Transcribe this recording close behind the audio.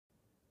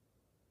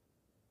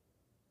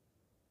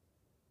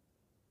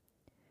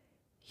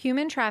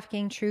Human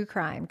trafficking true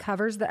crime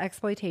covers the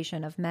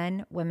exploitation of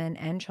men, women,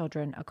 and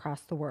children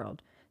across the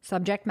world.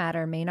 Subject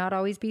matter may not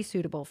always be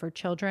suitable for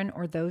children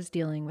or those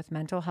dealing with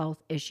mental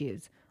health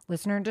issues.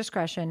 Listener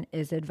discretion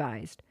is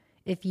advised.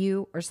 If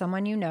you or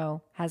someone you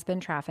know has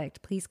been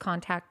trafficked, please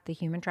contact the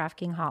Human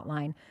Trafficking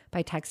Hotline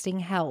by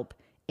texting HELP,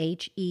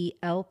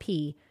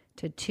 HELP,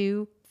 to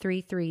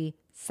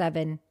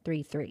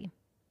 233733.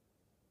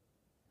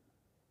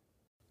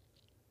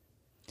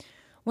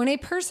 When a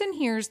person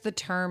hears the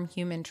term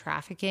human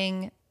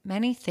trafficking,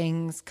 many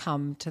things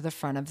come to the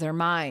front of their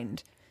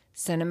mind.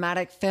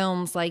 Cinematic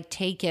films like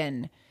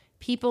Taken,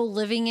 people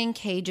living in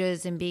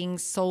cages and being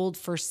sold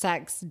for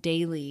sex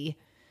daily,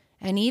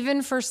 and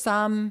even for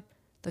some,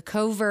 the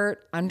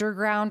covert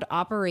underground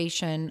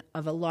operation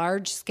of a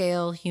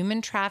large-scale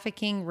human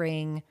trafficking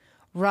ring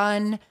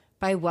run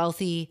by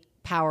wealthy,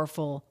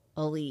 powerful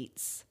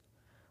elites.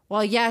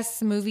 While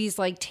yes, movies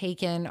like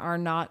Taken are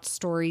not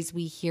stories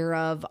we hear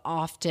of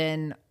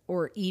often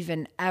or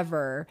even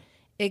ever,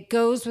 it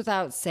goes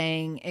without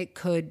saying it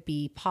could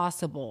be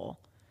possible.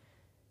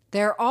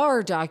 There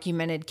are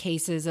documented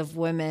cases of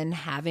women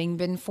having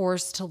been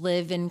forced to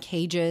live in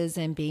cages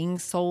and being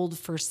sold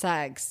for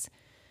sex.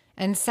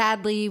 And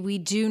sadly, we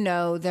do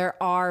know there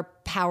are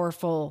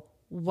powerful,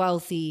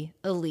 wealthy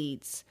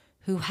elites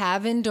who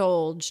have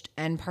indulged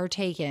and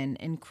partaken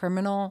in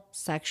criminal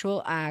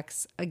sexual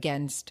acts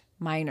against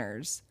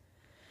minors.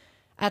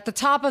 At the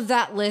top of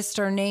that list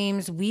are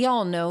names we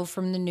all know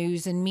from the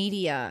news and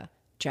media: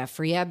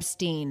 Jeffrey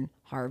Epstein,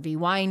 Harvey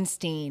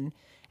Weinstein,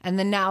 and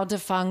the now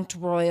defunct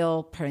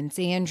royal Prince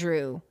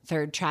Andrew,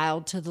 third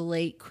child to the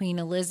late Queen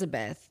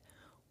Elizabeth.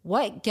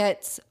 What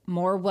gets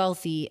more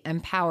wealthy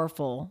and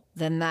powerful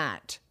than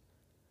that?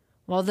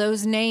 While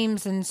those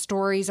names and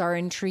stories are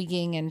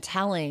intriguing and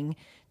telling,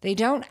 they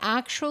don't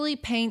actually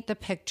paint the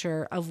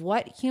picture of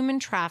what human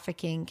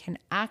trafficking can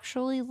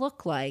actually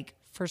look like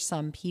for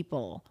some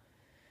people.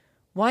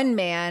 One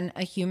man,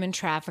 a human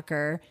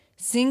trafficker,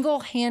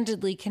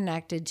 single-handedly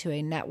connected to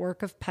a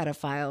network of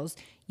pedophiles,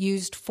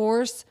 used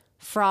force,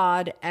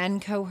 fraud,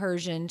 and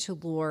coercion to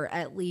lure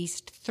at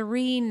least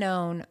 3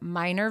 known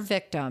minor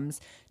victims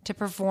to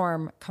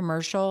perform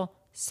commercial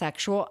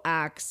sexual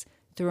acts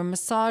through a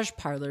massage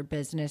parlor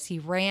business he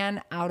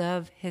ran out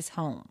of his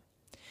home.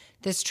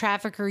 This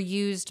trafficker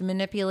used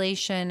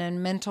manipulation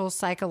and mental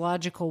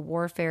psychological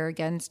warfare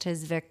against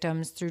his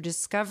victims through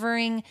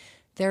discovering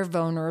their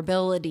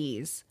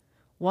vulnerabilities,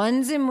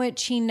 ones in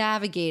which he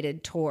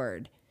navigated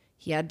toward.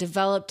 He had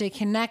developed a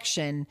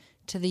connection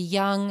to the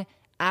young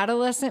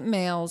adolescent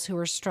males who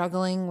were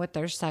struggling with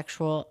their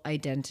sexual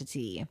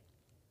identity.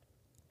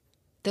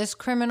 This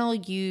criminal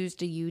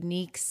used a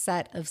unique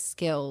set of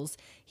skills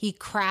he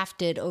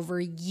crafted over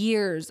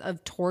years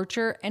of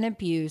torture and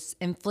abuse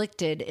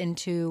inflicted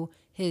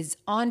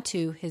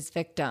onto his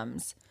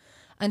victims,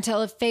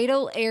 until a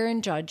fatal error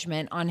in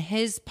judgment on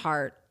his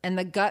part and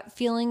the gut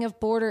feeling of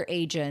border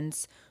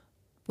agents,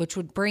 which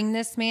would bring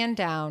this man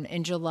down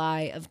in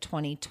July of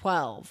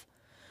 2012.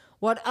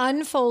 What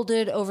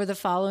unfolded over the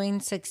following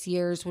 6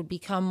 years would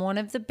become one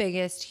of the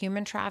biggest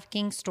human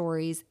trafficking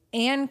stories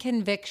and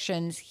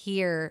convictions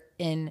here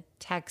in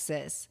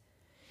Texas.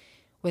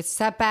 With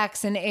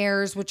setbacks and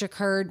errors which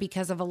occurred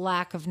because of a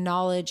lack of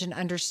knowledge and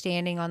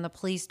understanding on the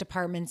police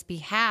department's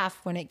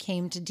behalf when it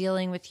came to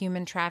dealing with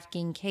human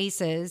trafficking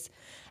cases,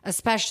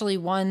 especially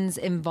ones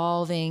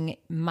involving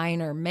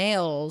minor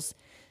males,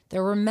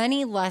 there were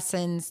many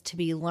lessons to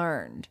be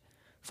learned.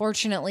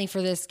 Fortunately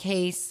for this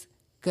case,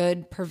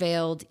 good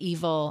prevailed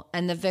evil,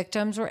 and the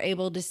victims were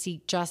able to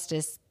seek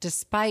justice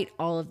despite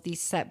all of these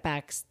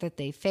setbacks that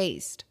they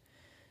faced.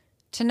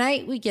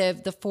 Tonight, we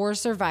give the 4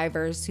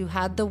 survivors who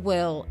had the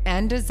will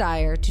and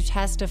desire to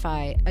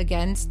testify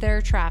against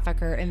their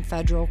trafficker in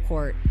federal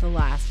court the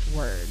last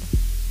word.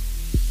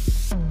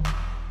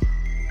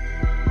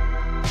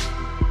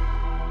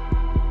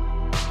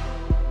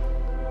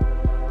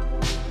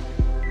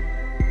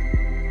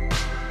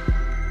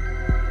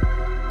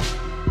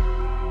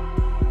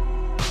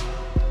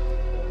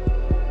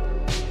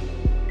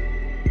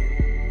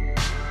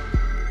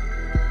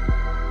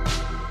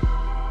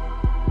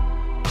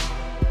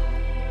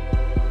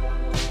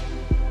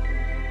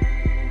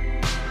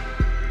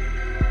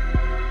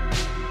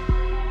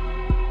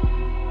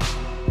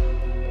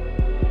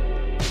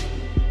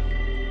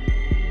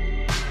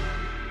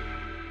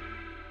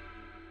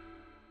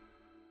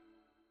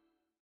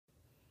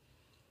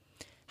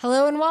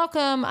 Hello and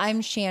welcome.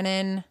 I'm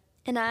Shannon.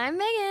 And I'm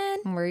Megan.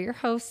 And we're your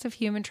hosts of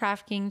Human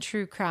Trafficking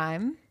True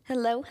Crime.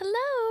 Hello,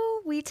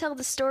 hello. We tell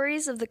the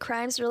stories of the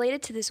crimes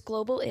related to this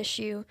global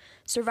issue.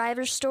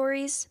 Survivor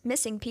stories,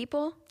 missing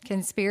people,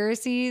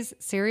 conspiracies,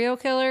 serial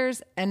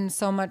killers, and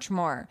so much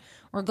more.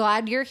 We're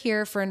glad you're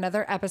here for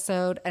another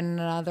episode and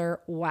another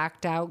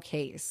whacked out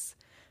case.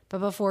 But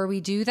before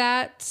we do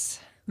that,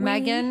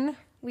 Megan...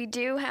 We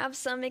do have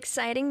some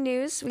exciting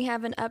news. We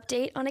have an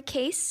update on a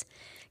case.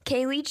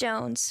 Kaylee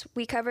Jones.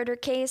 We covered her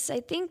case,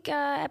 I think,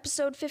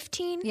 episode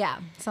 15. Yeah,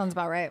 sounds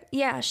about right.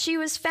 Yeah, she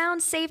was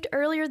found saved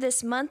earlier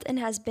this month and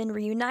has been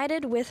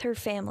reunited with her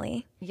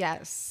family.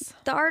 Yes.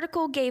 The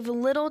article gave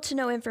little to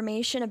no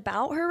information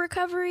about her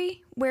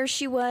recovery, where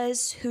she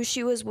was, who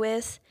she was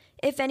with,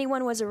 if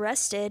anyone was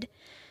arrested,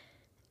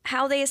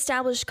 how they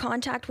established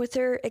contact with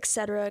her,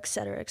 etc.,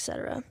 etc.,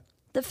 etc.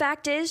 The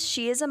fact is,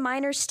 she is a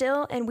minor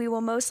still, and we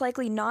will most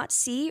likely not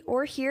see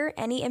or hear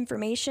any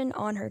information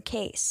on her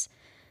case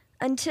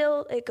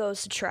until it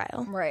goes to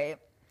trial. Right.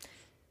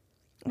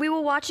 We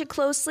will watch it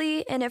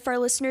closely, and if our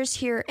listeners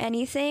hear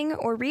anything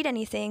or read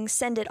anything,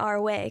 send it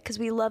our way, because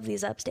we love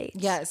these updates.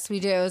 Yes, we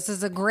do. This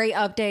is a great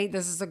update.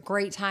 This is a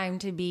great time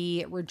to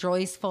be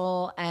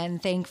rejoiceful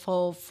and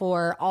thankful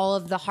for all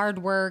of the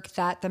hard work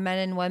that the men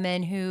and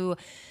women who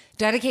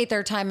dedicate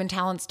their time and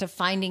talents to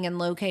finding and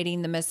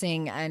locating the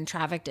missing and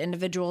trafficked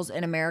individuals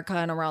in America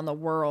and around the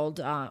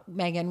world.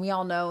 Megan, we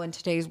all know in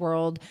today's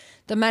world,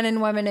 the men and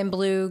women in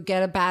blue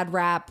get a bad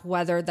rap,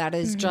 whether that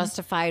is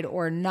justified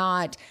or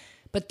not.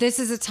 But this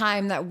is a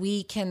time that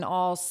we can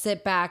all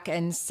sit back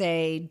and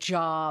say,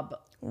 job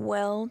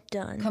well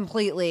done.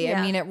 Completely. Yeah.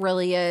 I mean, it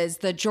really is.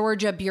 The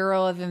Georgia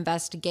Bureau of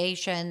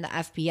Investigation, the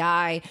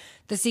FBI,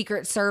 the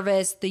Secret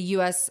Service, the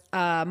U.S.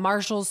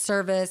 Marshals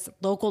Service,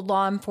 local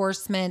law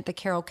enforcement, the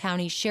Carroll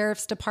County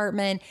Sheriff's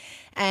Department,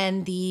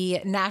 and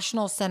the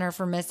National Center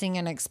for Missing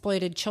and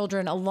Exploited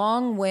Children,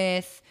 along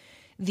with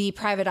the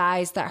private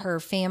eyes that her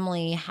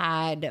family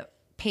had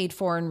paid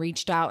for and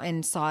reached out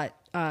and sought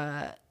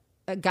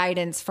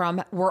guidance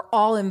from, were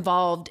all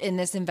involved in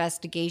this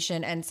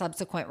investigation and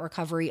subsequent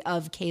recovery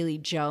of Kaylee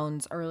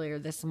Jones earlier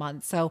this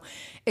month. So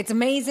it's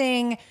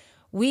amazing.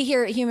 We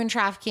here at Human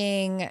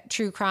Trafficking,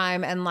 True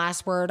Crime, and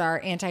Last Word,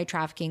 our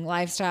anti-trafficking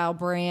lifestyle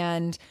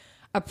brand,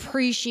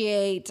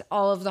 appreciate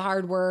all of the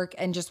hard work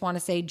and just want to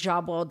say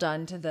job well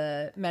done to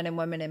the men and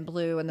women in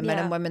blue and the men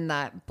and women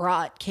that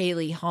brought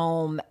Kaylee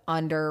home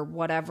under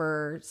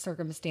whatever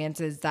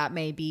circumstances that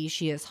may be.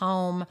 She is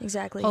home.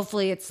 Exactly.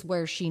 Hopefully it's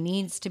where she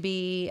needs to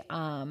be.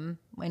 I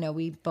know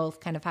we both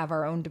kind of have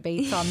our own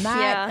debates on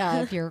that.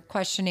 Yeah. If you're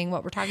questioning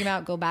what we're talking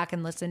about, go back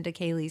and listen to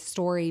Kaylee's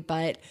story.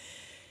 But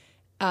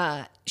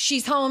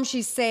she's home.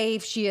 She's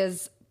safe. She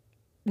is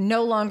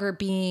no longer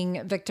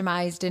being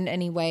victimized in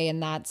any way.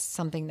 And that's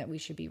something that we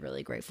should be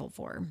really grateful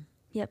for.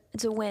 Yep.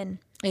 It's a win.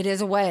 It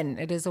is a win.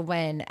 It is a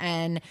win.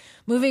 And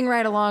moving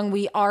right along,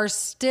 we are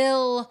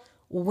still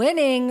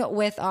winning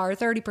with our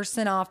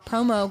 30% off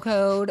promo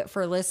code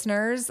for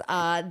listeners.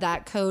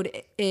 That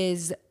code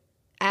is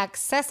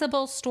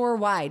accessible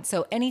store-wide.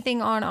 So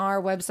anything on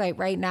our website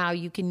right now,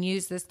 you can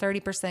use this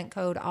 30%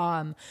 code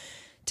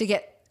to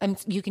get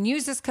you can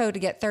use this code to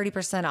get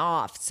 30%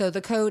 off. So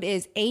the code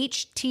is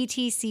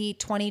HTTC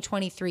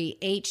 2023,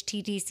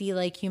 HTTC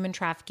like Human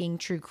Trafficking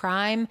True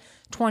Crime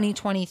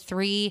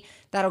 2023.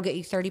 That'll get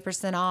you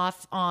 30%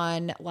 off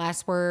on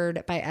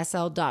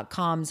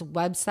lastwordbysl.com's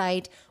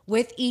website.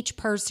 With each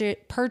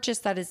purchase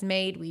that is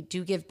made, we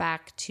do give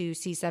back to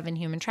C7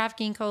 Human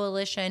Trafficking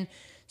Coalition.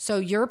 So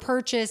your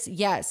purchase,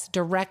 yes,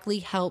 directly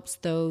helps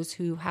those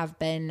who have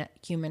been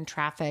human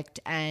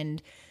trafficked,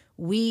 and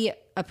we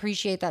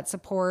appreciate that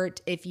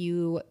support. If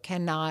you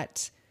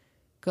cannot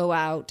go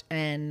out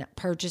and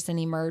purchase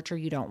any merch, or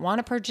you don't want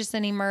to purchase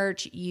any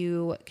merch,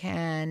 you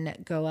can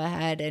go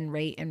ahead and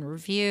rate and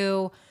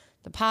review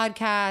the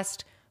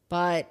podcast.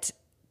 But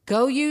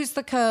go use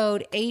the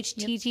code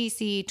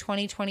HTTC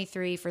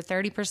 2023 for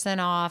 30%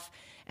 off,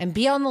 and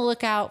be on the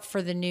lookout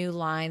for the new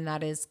line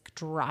that is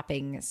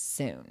dropping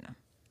soon.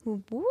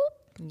 Whoop, whoop.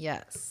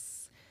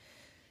 Yes.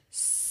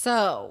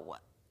 So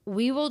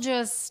we will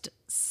just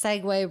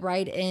segue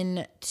right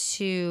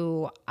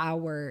into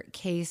our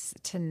case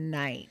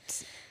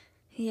tonight.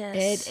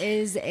 Yes. It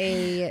is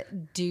a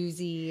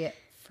doozy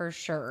for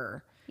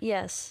sure.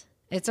 Yes.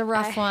 It's a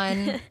rough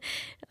one.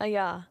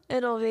 Yeah.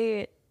 It'll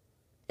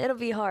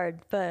be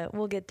hard, but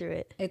we'll get through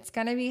it. It's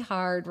going to be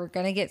hard. We're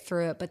going to get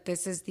through it, but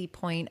this is the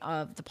point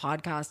of the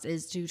podcast,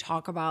 is to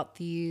talk about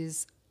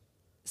these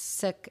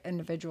sick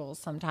individuals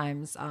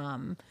sometimes.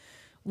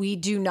 We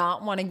do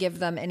not want to give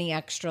them any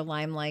extra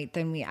limelight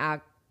than we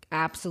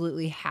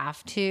absolutely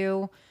have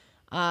to.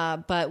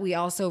 But we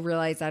also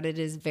realize that it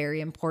is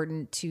very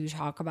important to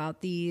talk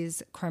about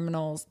these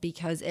criminals,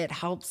 because it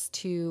helps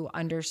to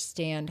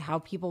understand how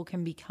people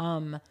can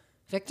become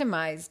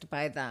victimized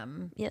by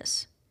them.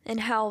 Yes. And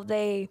how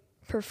they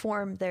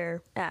perform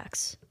their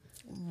acts.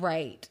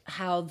 Right.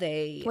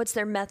 What's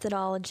their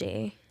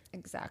methodology?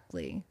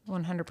 Exactly.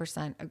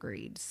 100%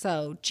 agreed.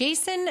 So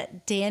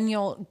Jason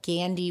Daniel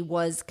Gandy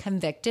was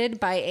convicted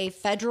by a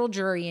federal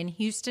jury in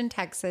Houston,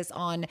 Texas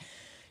on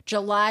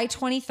July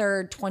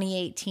 23rd,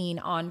 2018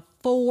 on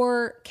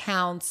 4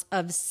 counts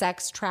of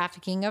sex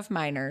trafficking of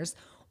minors,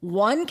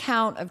 1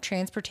 count of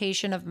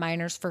transportation of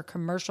minors for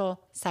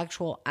commercial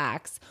sexual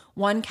acts,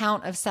 1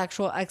 count of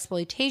sexual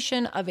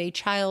exploitation of a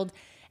child,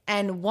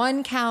 and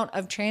 1 count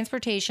of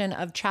transportation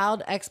of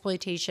child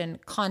exploitation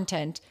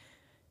content,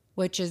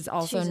 which is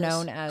also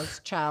known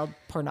as child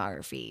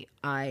pornography.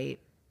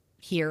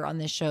 Here on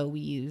this show,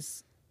 we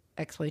use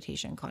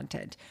exploitation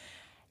content.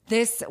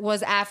 This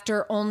was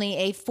after only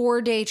a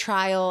 4-day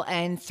trial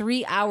and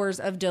 3 hours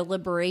of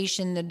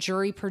deliberation. The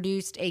jury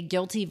produced a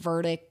guilty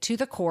verdict to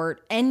the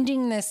court,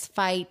 ending this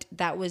fight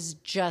that was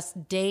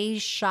just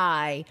days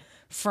shy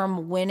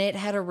from when it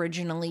had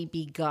originally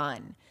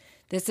begun.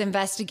 This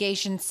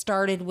investigation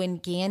started when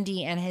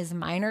Gandy and his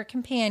minor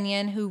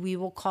companion, who we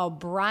will call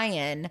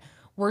Brian,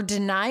 were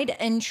denied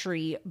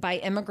entry by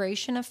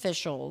immigration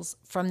officials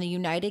from the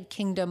United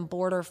Kingdom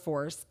Border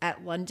Force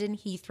at London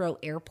Heathrow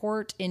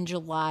Airport in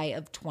July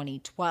of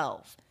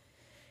 2012.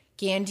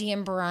 Gandy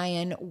and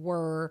Brian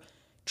were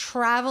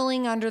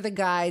traveling under the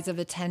guise of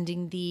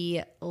attending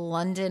the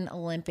London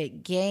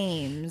Olympic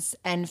Games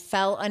and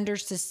fell under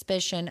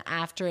suspicion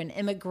after an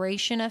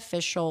immigration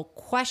official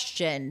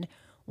questioned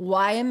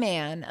why a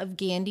man of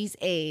Gandy's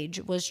age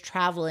was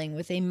traveling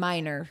with a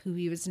minor who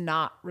he was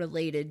not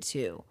related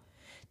to.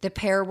 The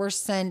pair were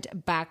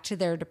sent back to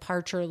their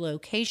departure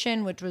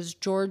location, which was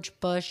George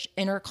Bush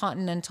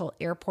Intercontinental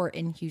Airport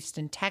in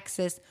Houston,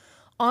 Texas,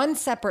 on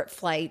separate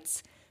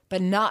flights,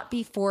 but not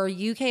before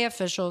UK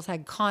officials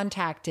had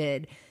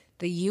contacted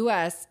the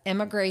U.S.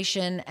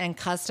 Immigration and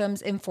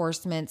Customs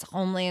Enforcement's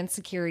Homeland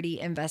Security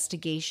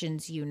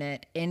Investigations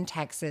Unit in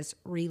Texas,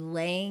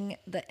 relaying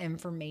the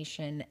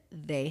information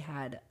they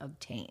had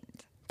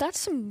obtained. That's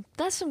some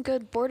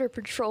good Border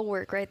Patrol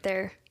work right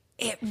there.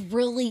 It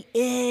really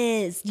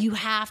is. You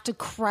have to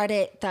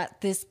credit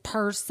that this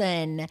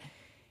person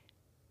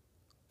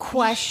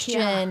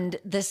questioned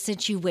the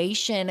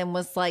situation and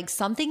was like,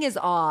 something is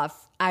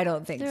off. I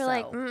don't think They're so.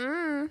 like,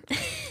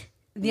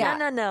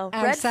 Yeah. No.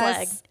 Red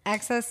flag.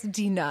 Access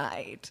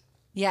denied.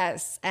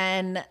 Yes.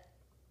 And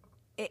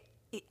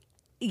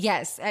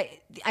yes,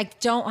 I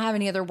don't have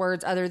any other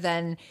words other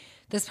than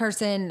this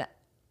person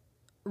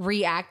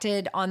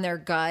reacted on their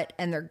gut,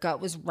 and their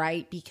gut was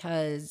right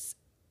because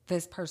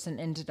this person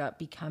ended up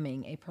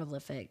becoming a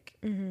prolific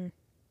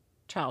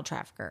child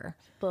trafficker.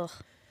 Ugh.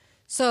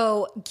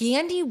 So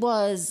Gandy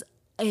was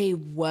a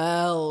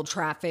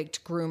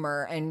well-trafficked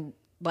groomer, and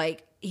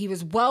like he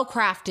was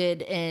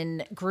well-crafted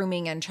in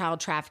grooming and child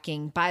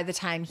trafficking by the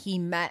time he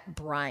met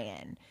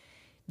Brian.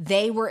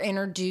 They were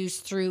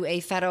introduced through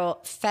a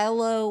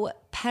fellow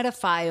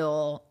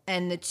pedophile,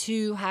 and the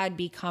two had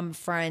become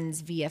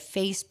friends via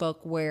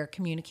Facebook, where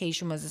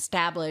communication was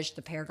established.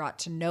 The pair got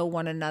to know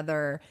one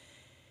another.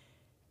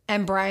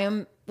 And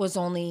Brian was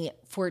only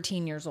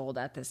 14 years old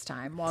at this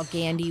time, while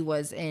Gandy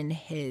was in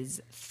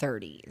his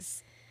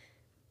 30s.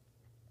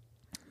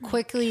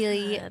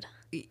 Quickly,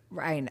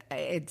 right,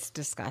 it's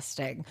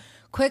disgusting.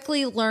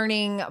 Quickly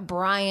learning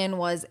Brian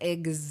was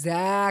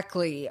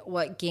exactly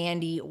what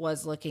Gandy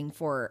was looking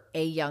for: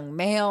 a young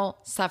male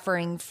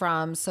suffering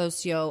from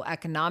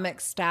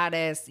socioeconomic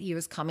status. He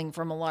was coming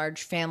from a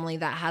large family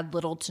that had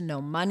little to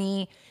no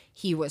money.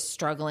 He was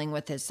struggling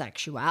with his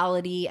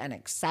sexuality and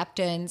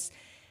acceptance.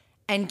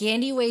 And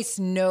Gandy wastes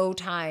no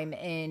time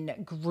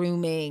in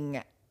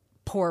grooming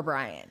poor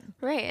Brian.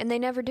 Right, and they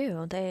never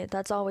do.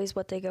 That's always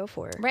what they go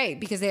for. Right,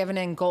 because they have an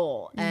end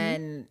goal,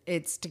 and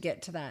it's to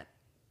get to that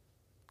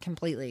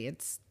completely.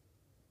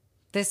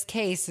 This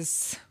case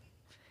is,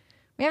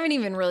 we haven't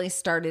even really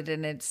started,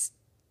 and it's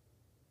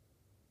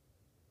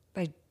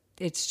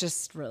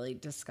just really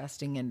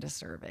disgusting and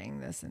disturbing,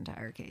 this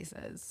entire case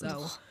is.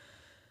 So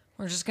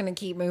we're just going to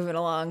keep moving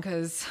along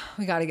because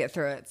we got to get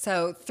through it.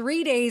 So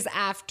 3 days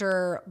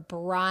after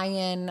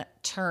Brian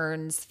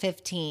turns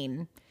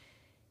 15,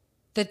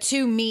 the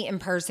two meet in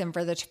person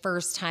for the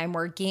first time,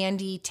 where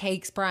Gandy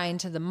takes Brian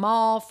to the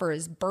mall for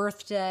his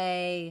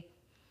birthday.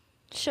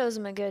 Shows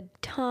him a good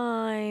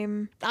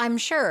time. I'm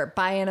sure,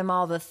 buying him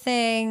all the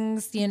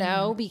things, you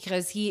know,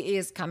 because he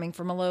is coming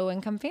from a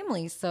low-income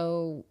family.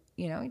 So,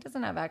 you know, he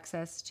doesn't have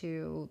access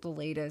to the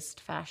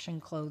latest fashion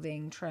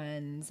clothing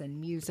trends and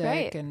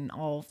music and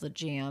all of the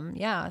jam.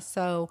 Yeah.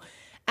 So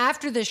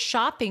after the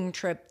shopping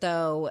trip,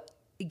 though,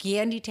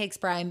 Gandy takes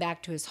Brian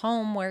back to his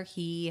home, where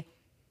he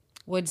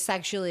would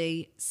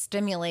sexually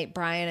stimulate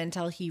Brian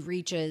until he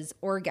reaches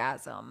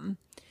orgasm.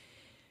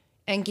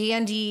 And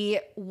Gandy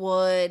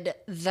would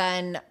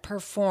then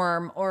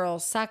perform oral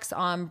sex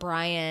on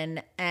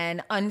Brian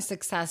and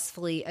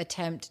unsuccessfully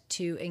attempt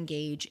to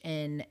engage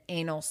in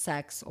anal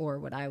sex, or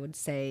what I would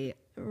say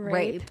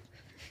rape.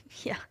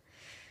 Yeah.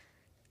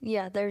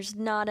 Yeah, there's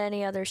not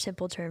any other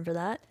simple term for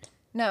that.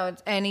 No,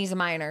 and he's a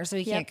minor, so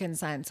he can't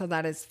consent. So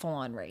that is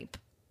full-on rape.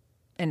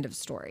 End of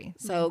story.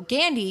 So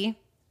Gandy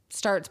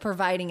starts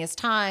providing his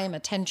time,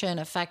 attention,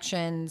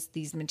 affections,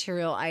 these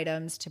material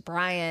items to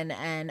Brian.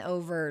 And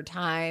over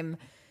time,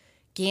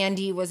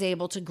 Gandy was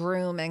able to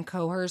groom and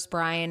coerce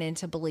Brian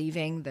into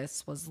believing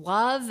this was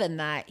love and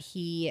that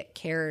he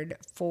cared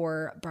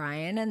for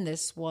Brian. And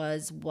this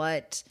was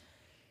what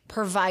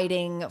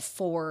providing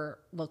for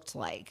looked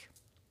like.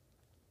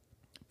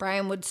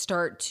 Brian would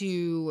start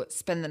to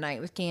spend the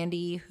night with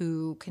Gandy,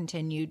 who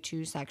continued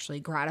to sexually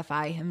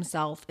gratify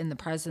himself in the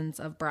presence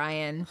of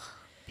Brian.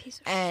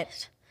 Piece of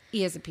shit.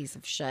 He is a piece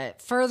of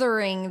shit.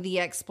 Furthering the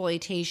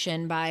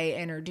exploitation by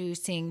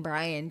introducing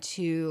Brian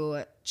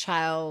to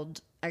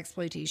child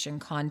exploitation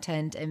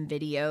content and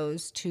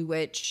videos to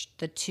which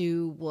the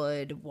two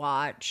would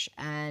watch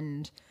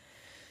and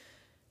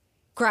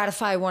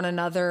gratify one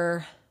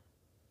another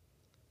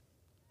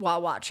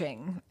while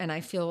watching. And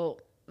I feel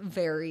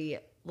very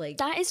like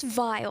that is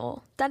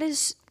vile. That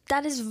is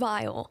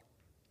vile.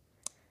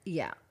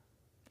 Yeah,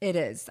 it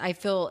is. I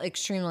feel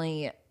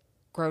extremely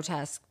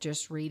grotesque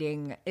just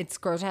reading. It's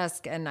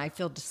grotesque, and I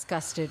feel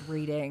disgusted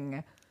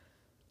reading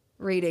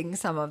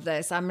some of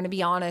this. I'm going to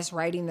be honest,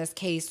 writing this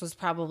case was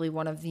probably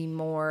one of the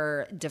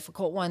more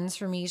difficult ones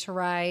for me to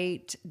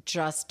write,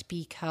 just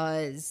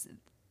because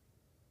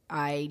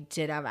I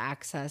did have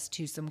access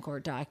to some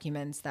court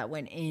documents that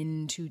went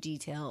into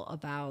detail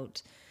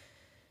about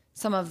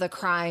some of the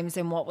crimes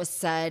and what was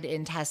said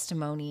in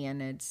testimony,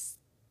 and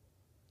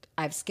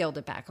I've scaled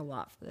it back a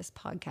lot for this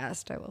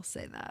podcast, I will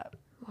say that.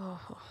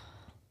 Oh.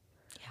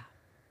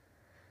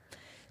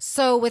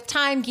 So with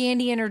time,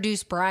 Gandy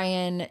introduced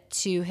Brian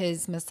to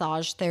his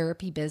massage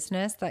therapy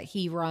business that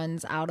he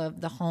runs out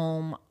of the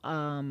home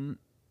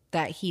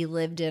that he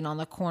lived in on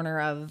the corner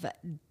of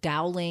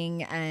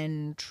Dowling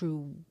and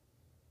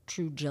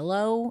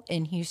Trujillo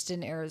in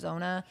Houston,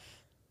 Arizona.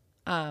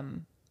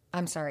 I'm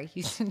sorry,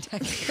 Houston,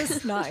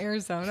 Texas, not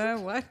Arizona.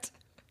 What?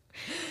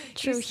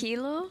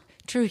 Trujillo?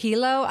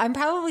 Trujillo. I'm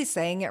probably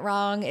saying it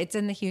wrong. It's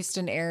in the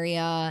Houston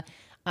area.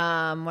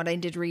 What I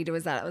did read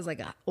was that it was like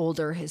an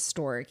older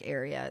historic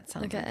area. It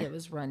sounds like it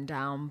was run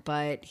down,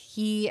 but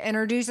he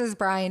introduces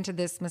Brian to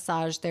this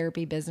massage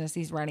therapy business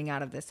he's running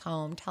out of this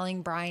home,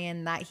 telling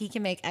Brian that he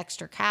can make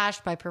extra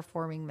cash by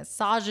performing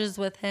massages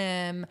with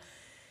him,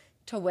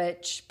 to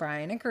which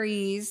Brian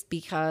agrees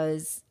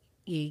because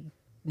he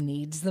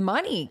needs the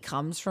money,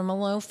 comes from a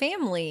low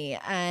family.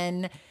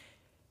 And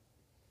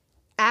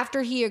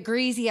after he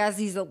agrees, he has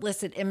these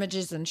illicit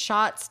images and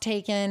shots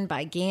taken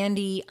by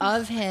Gandy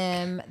of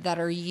him that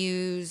are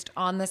used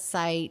on the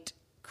site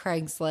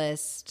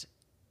Craigslist,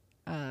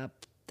 the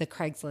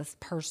Craigslist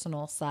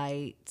personal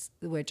site,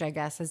 which I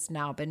guess has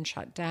now been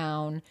shut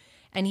down.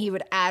 And he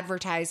would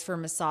advertise for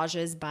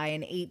massages by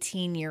an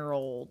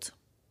 18-year-old,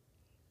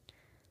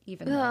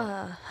 even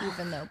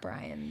though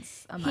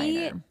Brian's a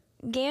minor.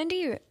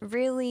 Gandy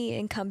really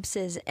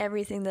encompasses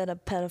everything that a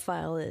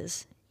pedophile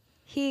is.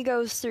 He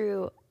goes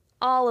through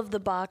all of the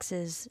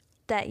boxes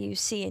that you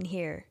see and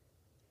hear.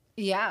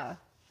 Yeah.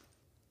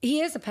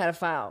 He is a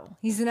pedophile.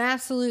 He's an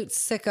absolute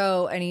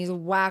sicko and he's a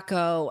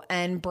wacko.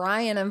 And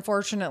Brian,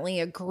 unfortunately,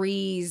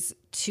 agrees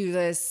to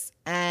this.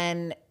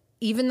 And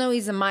even though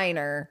he's a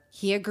minor,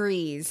 he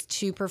agrees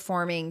to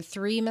performing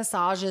 3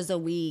 massages a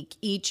week,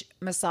 each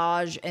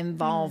massage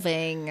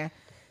involving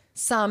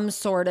some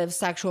sort of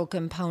sexual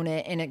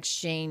component in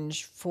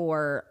exchange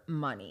for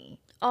money.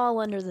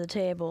 All under the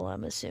table,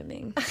 I'm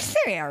assuming.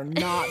 They are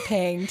not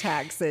paying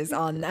taxes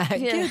on that.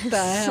 Get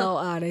the hell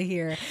out of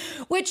here.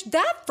 Which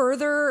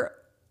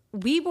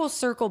we will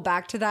circle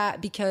back to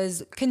that,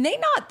 because can they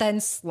not then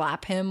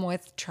slap him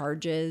with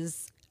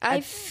charges?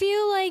 I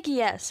feel like,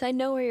 yes, I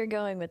know where you're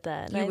going with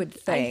that. You would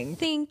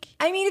think.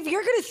 I mean, if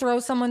you're going to throw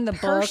someone the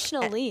book.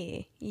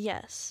 Personally,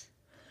 yes.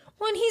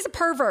 Well, and he's a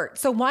pervert.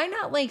 So why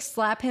not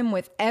slap him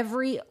with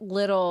every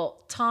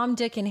little Tom,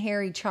 Dick, and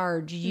Harry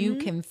charge you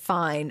can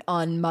find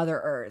on Mother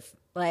Earth?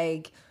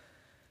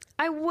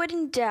 I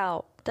wouldn't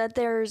doubt that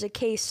there's a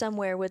case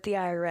somewhere with the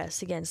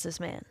IRS against this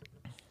man.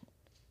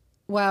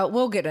 Well,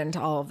 we'll get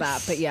into all of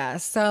that. But yeah,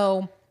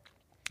 so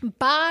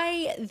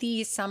by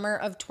the summer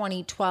of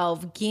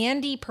 2012,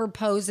 Gandy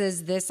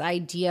proposes this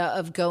idea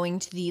of going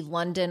to the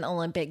London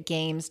Olympic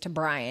Games to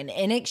Brian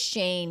in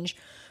exchange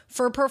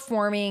for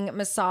performing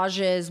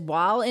massages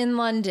while in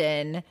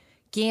London.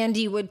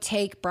 Gandy would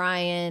take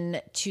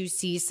Brian to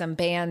see some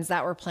bands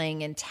that were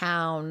playing in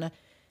town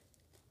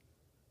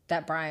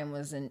that Brian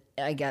was in,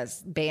 I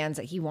guess, bands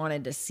that he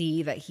wanted to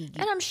see that he...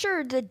 And I'm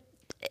sure the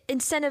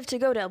incentive to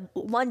go to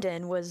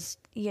London was,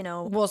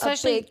 a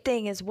big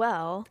thing as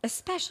well.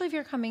 Especially if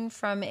you're coming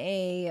from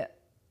a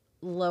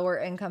lower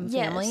income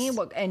family. Yes.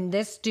 And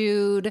this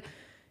dude...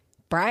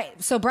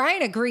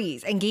 Brian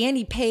agrees, and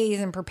Gandy pays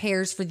and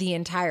prepares for the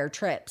entire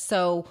trip.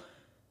 So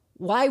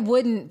why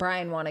wouldn't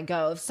Brian want to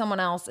go if someone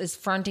else is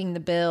fronting the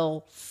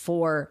bill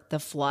for the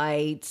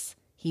flights?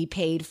 He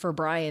paid for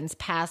Brian's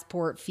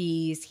passport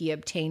fees. He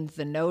obtained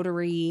the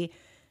notary.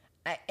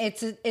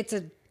 It's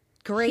a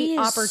great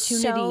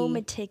opportunity. So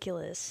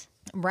meticulous.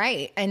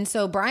 Right. And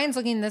so Brian's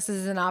looking at this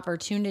as an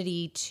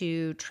opportunity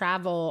to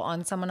travel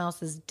on someone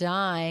else's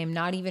dime,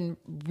 not even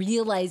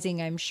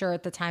realizing, I'm sure,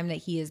 at the time that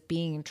he is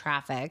being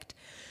trafficked.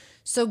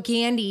 So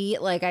Gandy,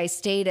 like I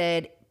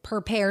stated,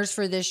 prepares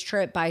for this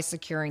trip by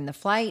securing the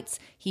flights.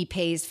 He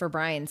pays for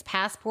Brian's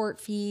passport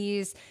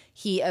fees.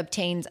 He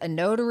obtains a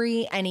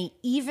notary, and he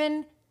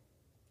even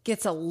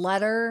gets a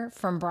letter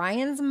from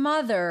Brian's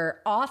mother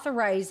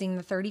authorizing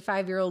the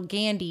 35-year-old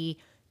Gandy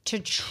to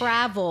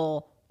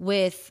travel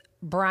with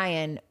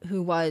Brian,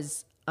 who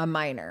was a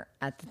minor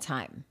at the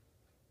time.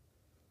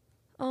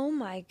 Oh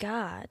my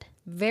God.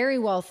 Very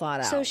well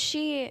thought out.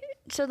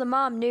 So the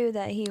mom knew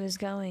that he was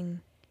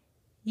going.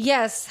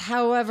 Yes.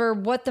 However,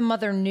 what the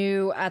mother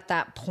knew at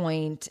that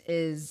point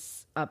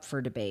is up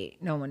for debate.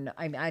 No one,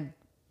 I'm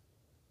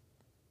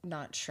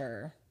not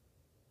sure.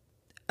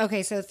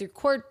 Okay, so through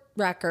court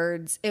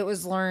records, it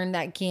was learned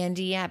that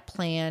Gandy had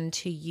planned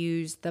to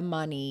use the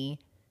money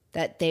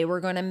that they were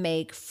going to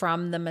make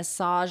from the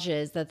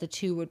massages that the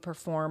two would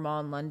perform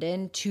on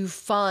London to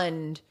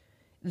fund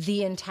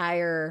the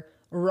entire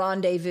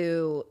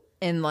rendezvous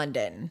in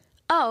London.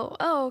 Oh,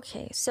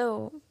 okay.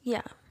 So,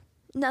 yeah.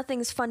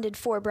 Nothing's funded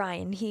for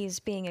Brian. He's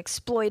being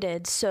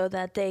exploited so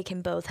that they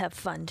can both have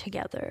fun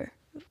together.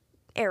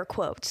 Air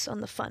quotes on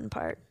the fun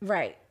part.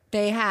 Right.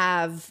 They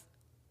have...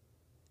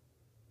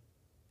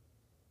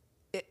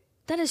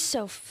 That is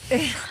so...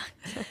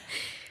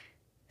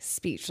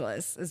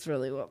 Speechless is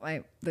really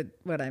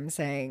what I'm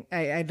saying.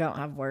 I don't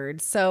have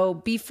words. So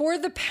before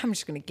I'm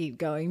just going to keep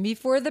going.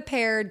 Before the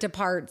pair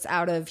departs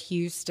out of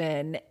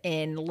Houston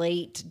in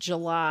late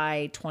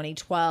July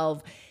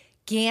 2012,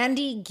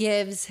 Gandy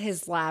gives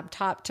his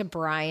laptop to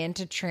Brian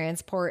to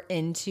transport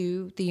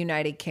into the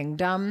United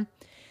Kingdom.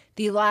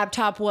 The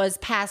laptop was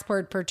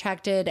password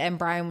protected, and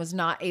Brian was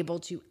not able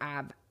to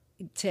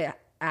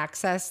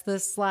access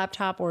this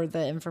laptop or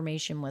the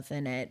information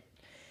within it.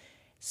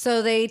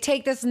 So they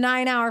take this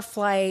 9-hour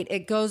flight.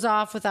 It goes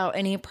off without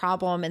any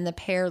problem, and the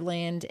pair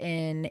land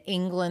in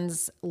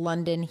England's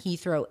London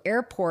Heathrow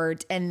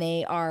Airport, and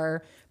they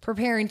are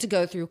preparing to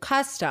go through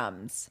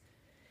customs.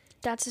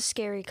 That's a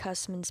scary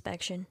custom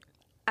inspection.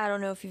 I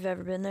don't know if you've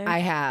ever been there. I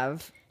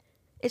have.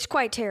 It's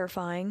quite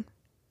terrifying.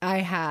 I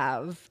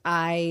have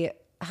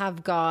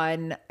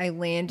gone. I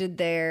landed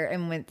there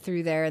and went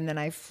through there, and then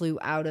I flew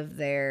out of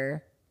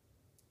there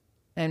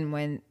and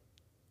went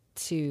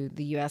to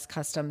the U.S.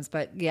 Customs.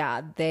 But yeah,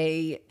 I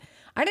didn't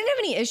have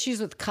any issues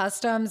with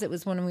customs. It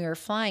was when we were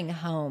flying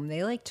home.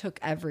 They took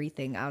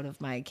everything out of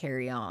my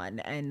carry-on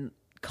and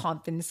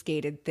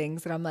confiscated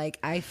things. And I'm like,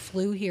 I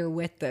flew here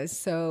with this.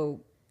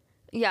 So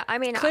yeah, I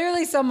mean,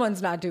 clearly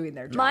someone's not doing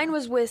their job. Mine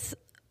was with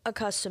a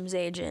customs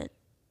agent.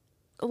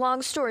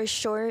 Long story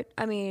short,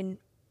 I mean,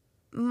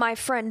 my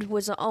friend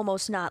was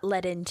almost not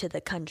let into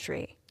the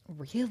country.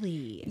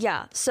 Really?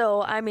 Yeah.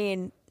 So, I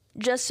mean,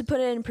 just to put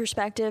it in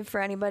perspective for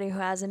anybody who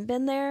hasn't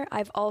been there,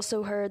 I've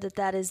also heard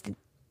that is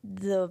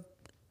the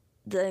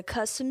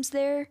customs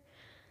there.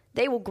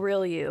 They will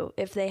grill you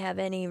if they have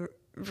any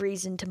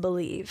reason to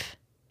believe.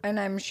 And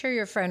I'm sure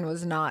your friend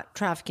was not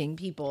trafficking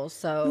people,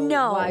 so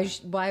no.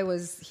 Why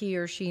was he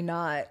or she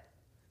not?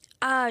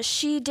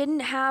 She didn't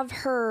have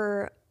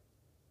her,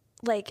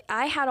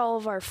 I had all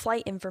of our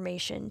flight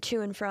information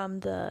to and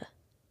from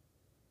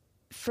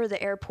for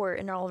the airport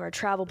and all of our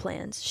travel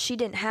plans. She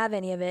didn't have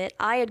any of it.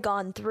 I had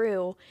gone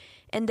through,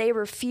 and they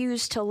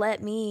refused to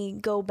let me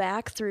go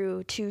back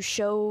through to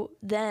show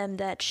them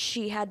that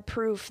she had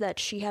proof that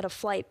she had a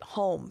flight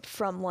home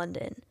from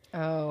London.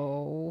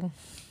 Oh.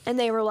 And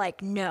they were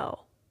like,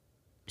 no,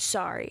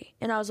 sorry.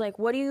 And I was like,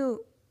 what do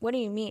you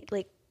mean?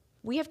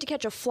 We have to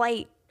catch a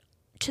flight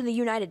to the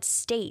United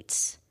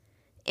States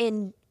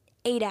in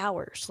 8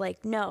 hours.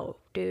 No,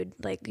 dude,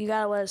 you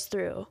gotta let us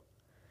through.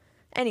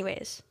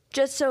 Anyways,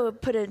 just so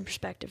put it in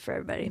perspective for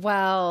everybody.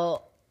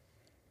 Well,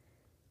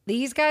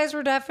 these guys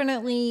were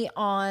definitely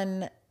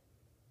on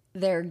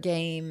their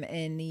game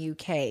in the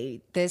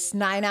UK. This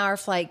 9-hour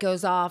flight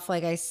goes off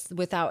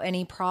without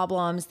any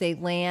problems. They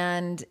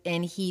land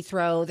in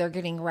Heathrow. They're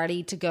getting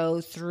ready to go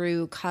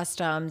through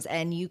customs,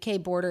 and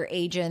UK border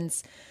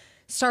agents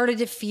started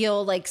to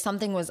feel like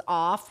something was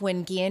off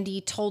when Gandy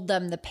told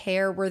them the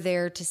pair were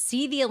there to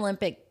see the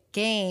Olympic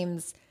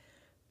Games,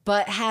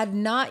 but had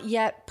not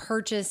yet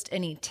purchased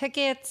any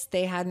tickets.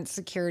 They hadn't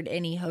secured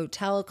any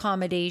hotel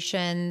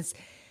accommodations.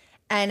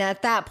 And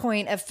at that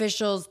point,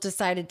 officials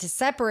decided to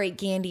separate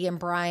Gandy and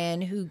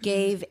Brian, who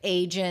gave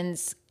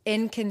agents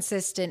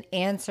inconsistent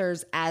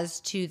answers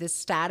as to the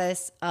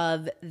status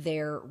of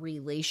their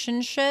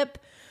relationship,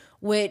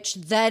 which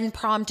then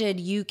prompted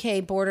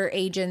UK border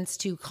agents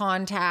to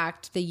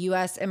contact the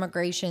U.S.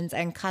 Immigrations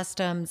and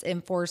Customs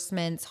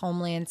Enforcement's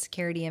Homeland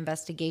Security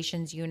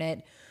Investigations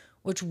Unit,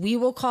 which we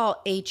will call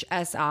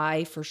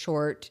HSI for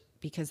short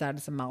because that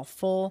is a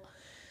mouthful.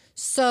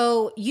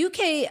 So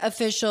UK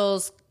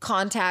officials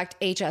contact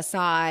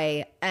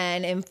HSI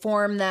and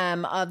inform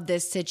them of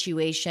this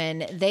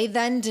situation. They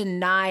then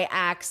deny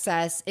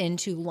access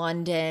into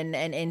London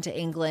and into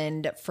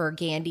England for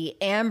Gandy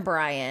and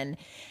Brian.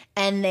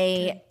 And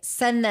they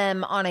send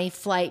them on a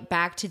flight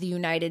back to the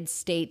United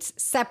States,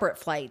 separate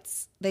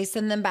flights. They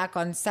send them back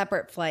on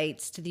separate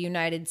flights to the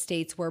United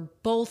States, where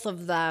both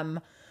of them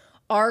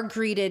are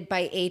greeted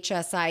by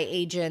HSI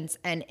agents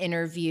and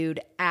interviewed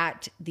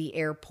at the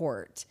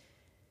airport.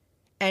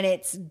 And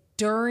it's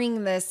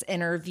during this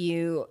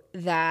interview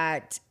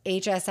that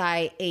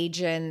HSI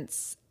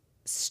agents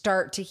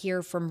start to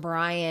hear from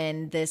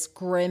Brian this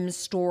grim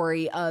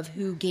story of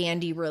who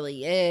Gandy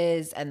really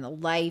is and the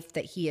life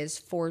that he has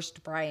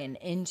forced Brian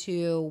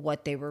into,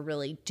 what they were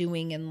really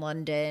doing in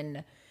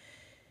London,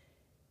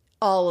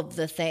 all of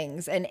the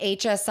things. And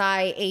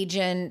HSI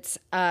agent,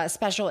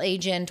 Special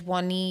Agent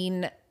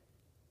Juanine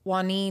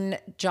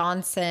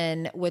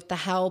Johnson, with the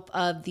help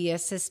of the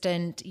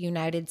Assistant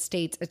United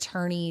States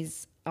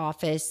Attorney's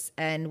office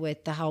and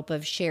with the help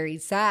of Sherry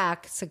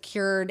Zach,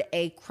 secured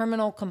a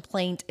criminal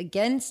complaint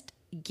against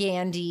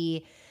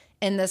Gandy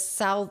in the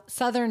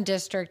Southern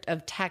District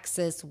of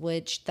Texas,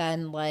 which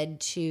then led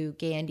to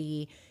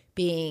Gandy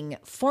being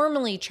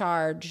formally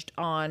charged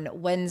on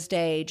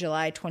Wednesday,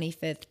 July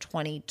 25th,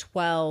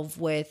 2012,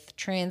 with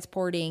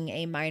transporting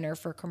a minor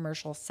for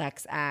commercial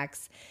sex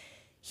acts.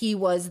 He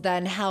was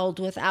then held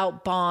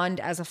without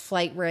bond as a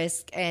flight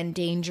risk and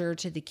danger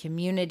to the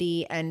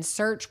community, and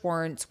search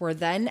warrants were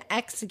then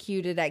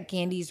executed at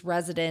Gandy's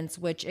residence,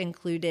 which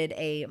included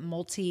a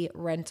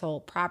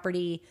multi-rental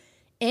property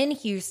in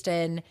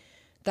Houston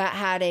that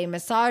had a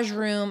massage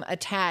room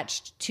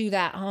attached to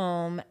that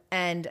home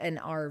and an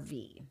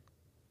RV.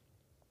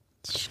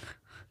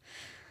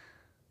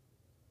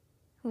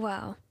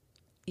 Wow.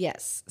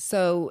 Yes.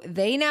 So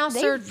they now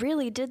They search.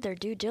 really did their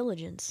due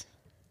diligence.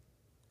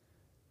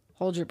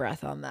 Hold your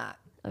breath on that.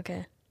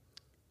 Okay.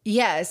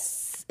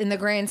 Yes, in the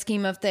grand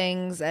scheme of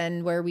things,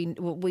 and where we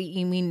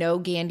know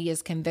Gandy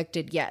is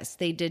convicted, yes,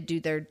 they did do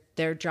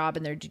their job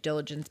and their due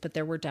diligence, but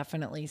there were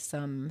definitely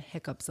some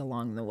hiccups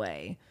along the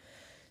way.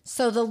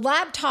 So the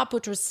laptop,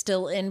 which was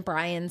still in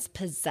Brian's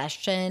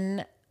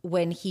possession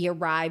when he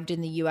arrived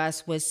in the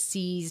U.S., was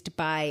seized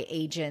by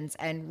agents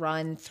and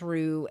run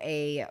through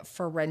a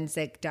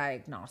forensic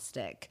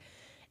diagnostic.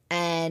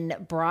 And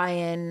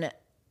Brian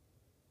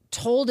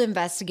told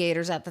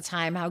investigators at the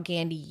time how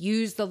Gandy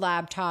used the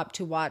laptop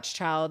to watch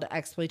child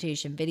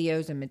exploitation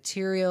videos and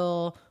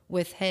material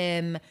with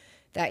him,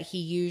 that he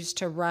used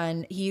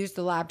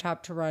the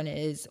laptop to run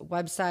his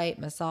website,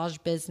 massage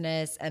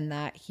business, and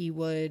that he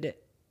would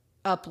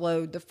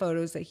upload the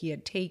photos that he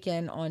had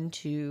taken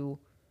onto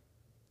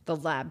the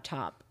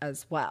laptop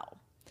as well.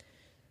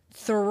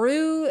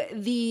 Through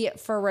the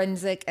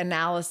forensic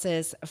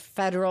analysis,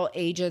 federal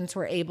agents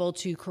were able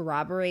to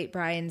corroborate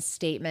Brian's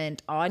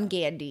statement on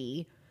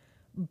Gandy,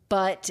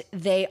 but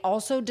they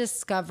also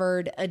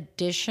discovered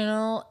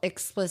additional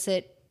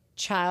explicit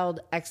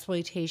child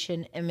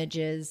exploitation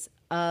images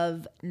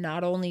of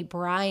not only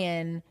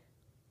Brian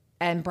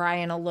and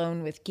Brian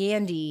alone with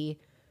Gandy,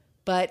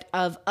 but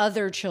of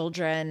other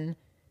children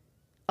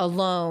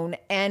alone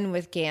and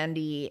with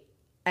Gandy.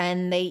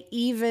 And they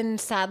even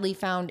sadly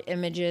found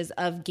images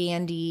of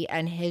Gandy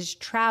and his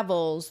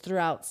travels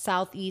throughout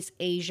Southeast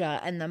Asia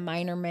and the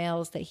minor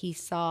males that he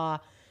saw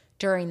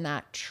during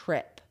that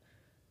trip,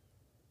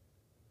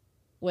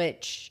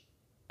 which,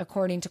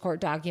 according to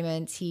court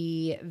documents,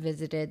 he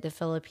visited the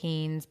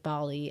Philippines,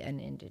 Bali, and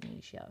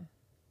Indonesia.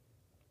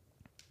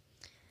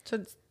 So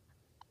it's,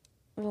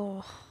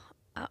 Well,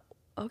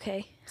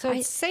 okay. so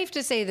it's safe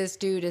to say this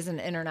dude is an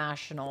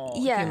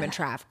international human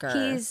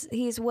trafficker.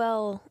 He's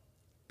well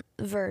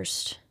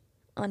versed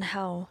on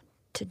how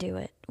to do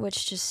it,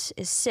 which just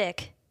is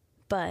sick,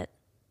 but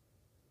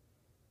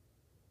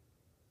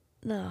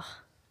ugh.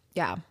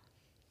 Yeah.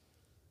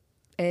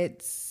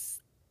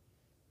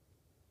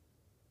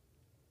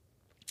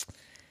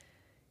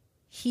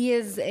 He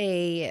is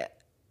a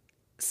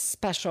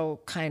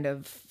special kind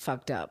of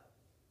fucked up.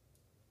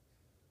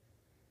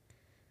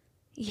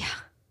 Yeah.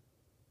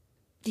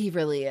 He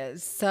really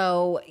is.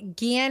 So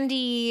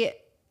Gandy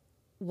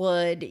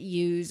would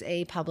use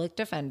a public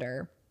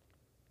defender,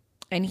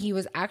 and he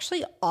was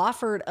actually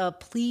offered a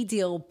plea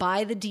deal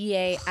by the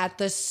DA at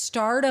the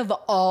start of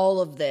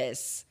all of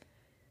this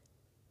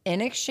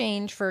in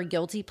exchange for a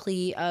guilty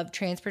plea of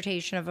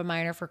transportation of a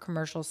minor for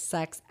commercial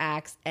sex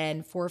acts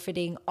and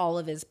forfeiting all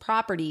of his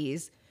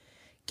properties.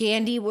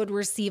 Gandy would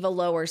receive a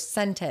lower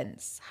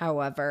sentence.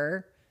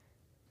 However,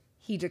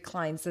 he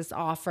declines this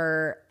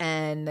offer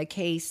and the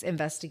case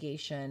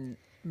investigation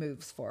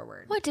moves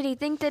forward. What, did he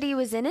think that he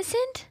was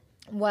innocent?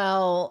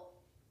 Well,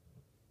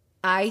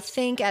 I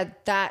think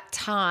at that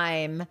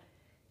time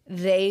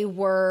they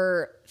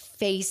were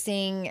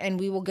facing, and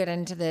we will get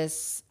into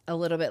this a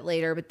little bit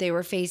later, but they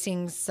were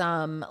facing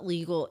some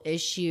legal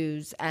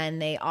issues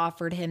and they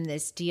offered him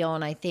this deal.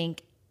 And I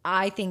think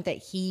that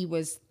he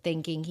was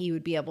thinking he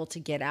would be able to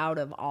get out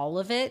of all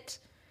of it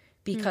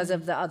because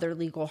of the other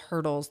legal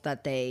hurdles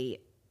that they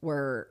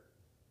were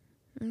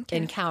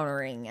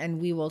encountering. And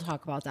we will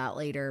talk about that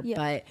later. Yeah.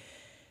 But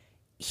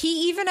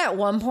he even at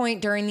one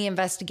point during the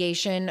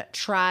investigation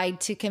tried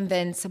to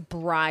convince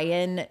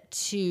Brian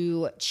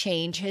to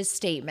change his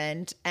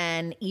statement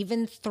and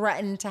even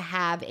threatened to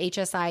have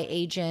HSI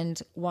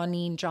agent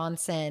Juanine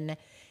Johnson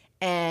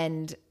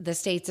and the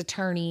state's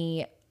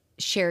attorney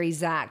Sherry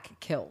Zach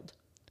killed.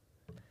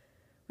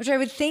 Which I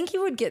would think he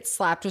would get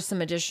slapped with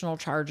some additional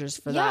charges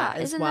for that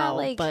as well.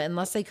 But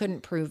unless they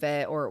couldn't prove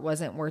it or it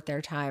wasn't worth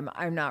their time,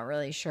 I'm not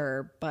really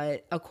sure.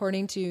 But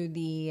according to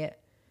the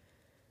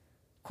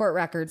court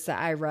records that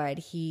I read,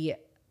 he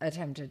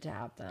attempted to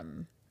have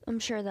them. I'm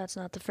sure that's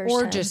not the first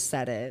time. Or just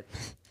said it.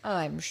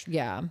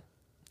 Yeah.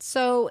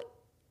 So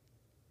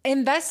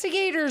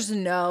investigators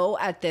know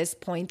at this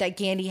point that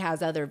Gandy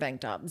has other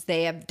victims.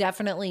 They have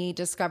definitely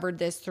discovered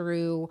this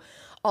through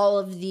all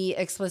of the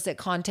explicit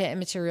content and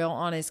material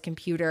on his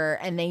computer,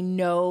 and they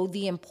know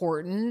the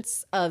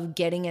importance of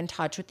getting in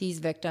touch with these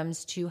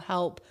victims to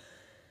help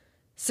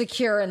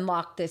secure and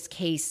lock this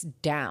case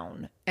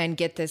down and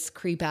get this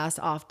creep ass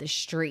off the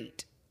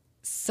street.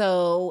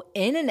 So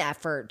in an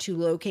effort to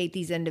locate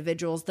these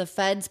individuals, the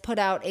feds put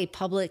out a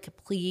public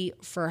plea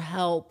for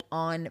help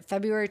on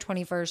February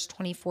 21st,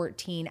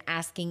 2014,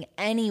 asking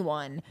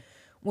anyone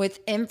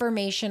with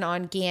information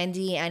on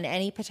Gandy and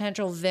any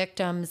potential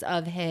victims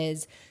of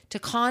his to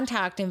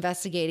contact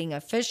investigating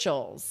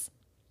officials.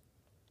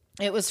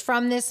 It was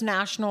from this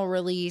national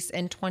release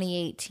in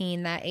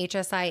 2018 that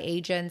HSI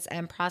agents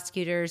and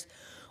prosecutors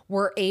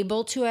were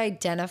able to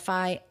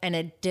identify an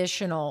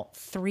additional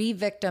 3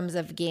 victims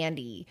of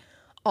Gandy,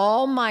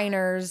 all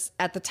minors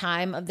at the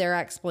time of their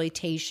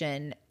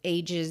exploitation,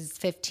 ages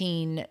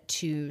 15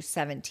 to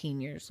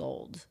 17 years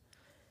old.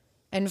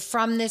 And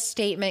from this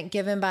statement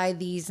given by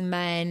these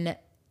men,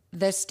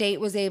 the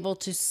state was able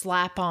to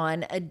slap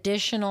on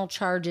additional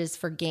charges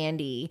for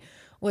Gandy,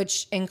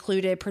 which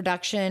included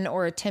production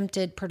or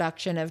attempted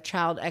production of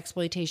child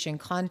exploitation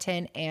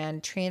content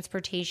and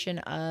transportation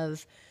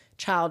of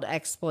child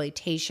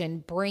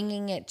exploitation,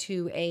 bringing it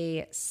to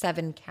a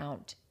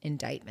 7-count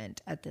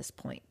indictment at this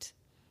point.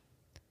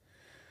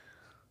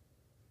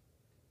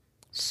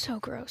 So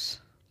gross.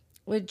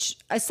 Which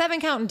a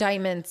 7-count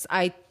indictment,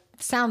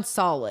 sounds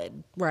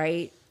solid,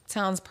 right?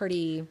 Sounds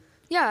pretty.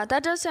 Yeah,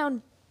 that does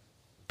sound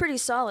pretty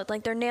solid.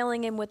 Like they're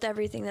nailing him with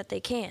everything that they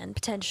can,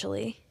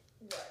 potentially.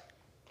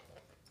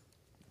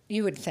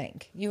 You would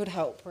think. You would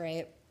hope,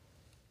 right?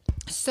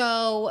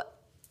 So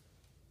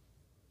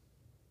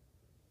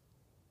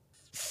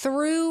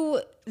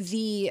through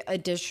the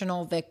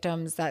additional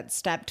victims that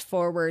stepped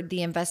forward,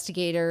 the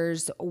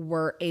investigators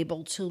were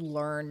able to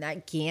learn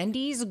that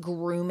Gandy's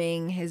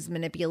grooming, his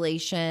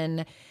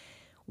manipulation,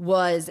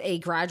 was a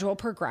gradual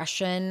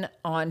progression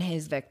on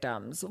his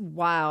victims.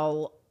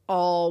 While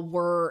all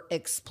were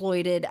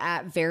exploited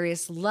at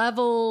various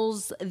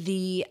levels,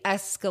 the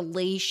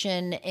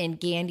escalation in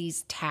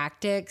Gandy's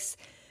tactics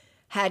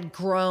had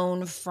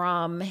grown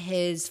from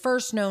his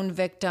first known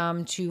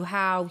victim to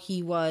how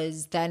he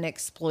was then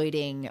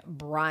exploiting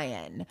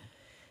Brian.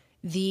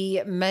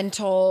 The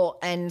mental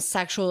and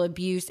sexual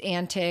abuse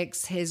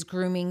antics, his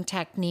grooming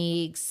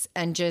techniques,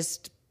 and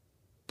just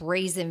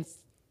brazen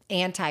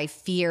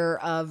anti-fear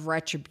of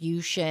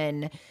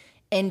retribution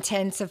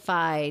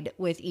intensified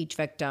with each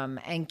victim.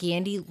 And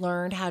Gandy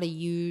learned how to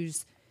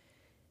use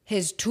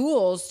his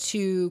tools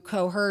to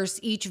coerce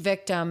each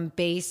victim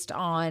based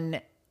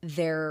on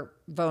their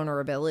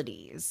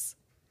vulnerabilities.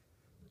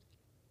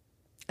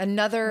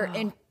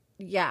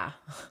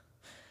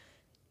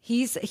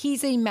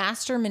 He's a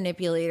master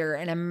manipulator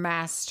and a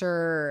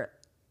master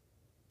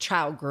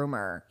child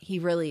groomer. He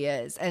really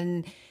is.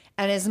 And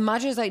as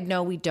much as I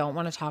know we don't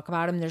want to talk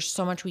about him, there's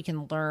so much we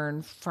can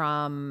learn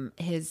from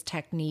his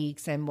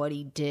techniques and what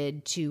he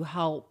did to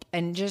help,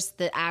 and just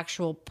the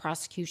actual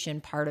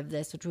prosecution part of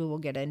this, which we will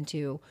get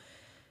into.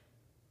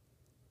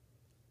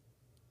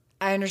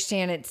 I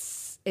understand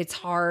it's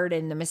hard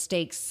and the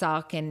mistakes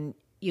suck and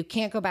you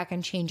can't go back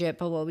and change it,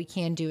 but what we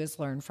can do is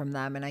learn from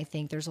them. And I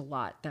think there's a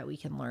lot that we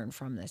can learn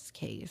from this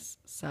case.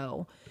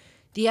 So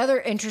the other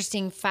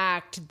interesting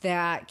fact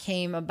that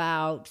came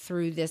about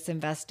through this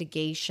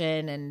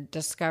investigation and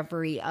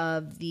discovery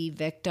of the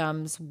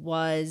victims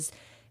was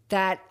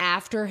that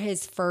after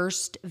his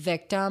first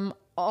victim,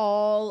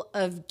 all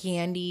of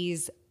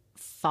Gandy's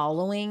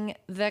following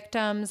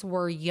victims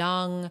were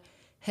young,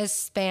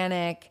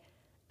 Hispanic,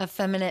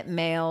 effeminate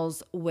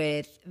males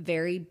with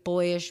very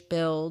boyish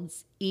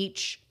builds,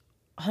 each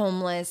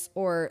homeless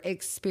or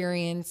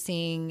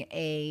experiencing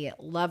a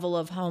level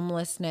of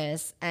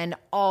homelessness, and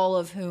all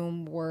of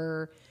whom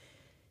were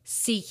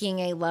seeking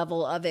a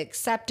level of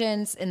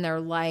acceptance in their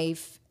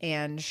life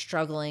and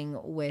struggling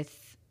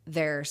with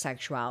their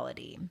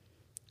sexuality.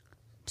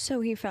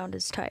 So he found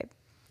his type.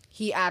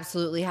 He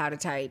absolutely had a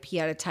type. He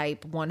had a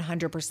type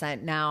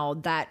 100%. Now,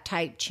 that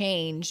type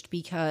changed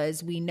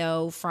because we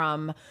know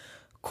from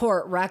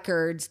court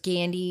records,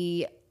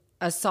 Gandy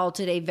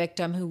assaulted a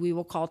victim who we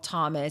will call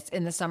Thomas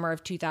in the summer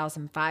of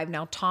 2005.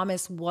 Now,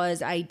 Thomas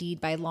was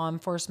ID'd by law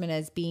enforcement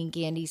as being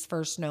Gandy's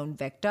first known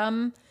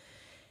victim.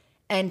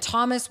 And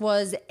Thomas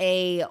was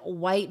a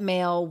white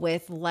male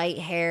with light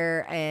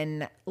hair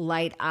and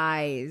light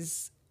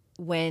eyes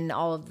when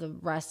all of the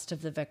rest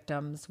of the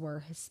victims were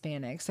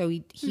Hispanic. So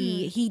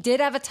he did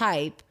have a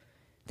type.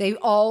 They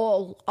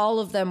all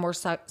of them were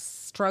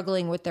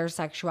struggling with their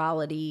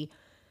sexuality.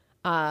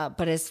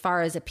 But as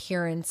far as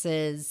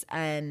appearances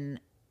and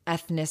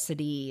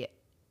ethnicity,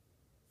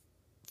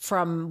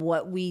 from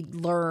what we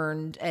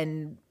learned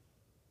and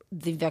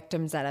the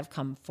victims that have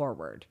come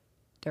forward,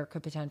 there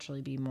could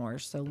potentially be more.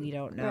 So we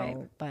don't know.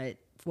 Right. But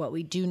what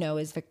we do know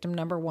is victim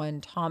number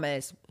 1,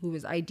 Thomas, who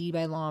was ID'd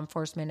by law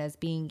enforcement as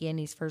being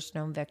Gandy's first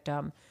known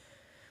victim,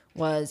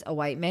 was a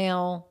white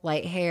male,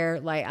 light hair,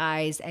 light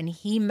eyes. And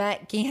he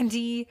met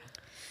Gandy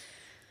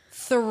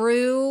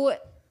through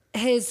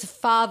his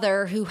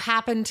father, who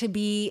happened to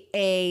be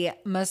a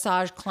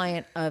massage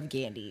client of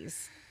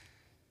Gandy's.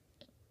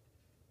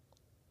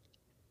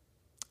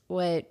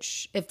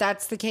 Which, if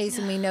that's the case,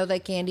 and we know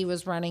that Gandy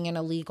was running an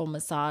illegal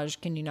massage,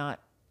 can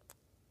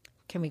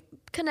Can we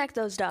connect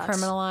those dots?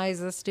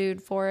 criminalize this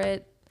dude for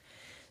it?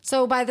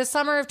 So by the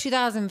summer of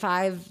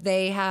 2005,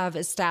 they have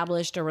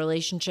established a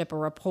relationship, a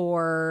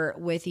rapport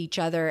with each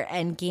other,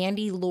 and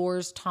Gandy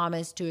lures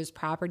Thomas to his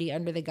property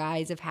under the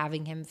guise of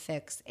having him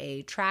fix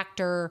a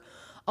tractor,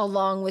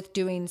 along with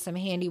doing some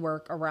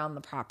handiwork around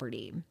the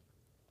property.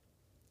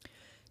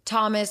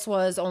 Thomas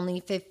was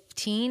only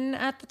 15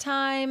 at the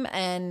time,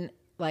 and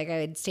like I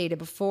had stated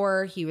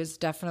before, he was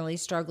definitely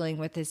struggling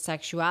with his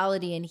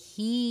sexuality, and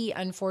he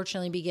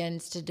unfortunately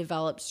begins to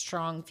develop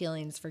strong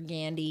feelings for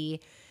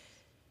Gandy.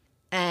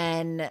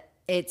 And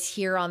it's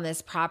here on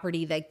this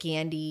property that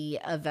Gandy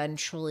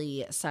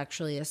eventually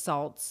sexually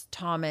assaults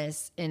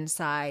Thomas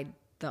inside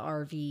the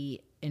RV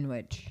in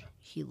which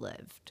he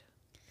lived.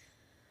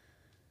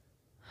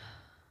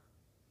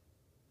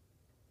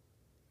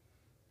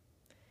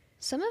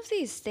 Some of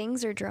these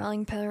things are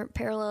drawing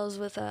parallels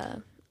with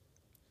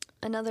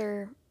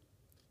another,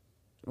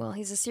 well,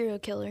 he's a serial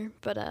killer,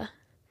 but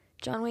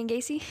John Wayne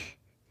Gacy.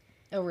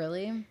 Oh,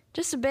 really?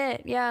 Just a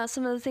bit, yeah.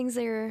 Some of the things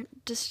they were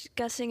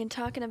discussing and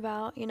talking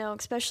about, you know,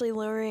 especially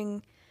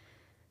luring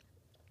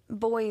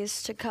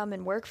boys to come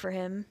and work for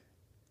him.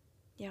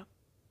 Yeah.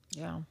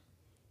 Yeah.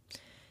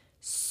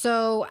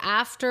 So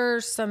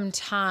after some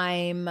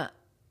time,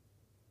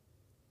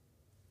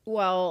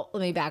 well,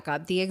 let me back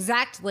up. The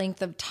exact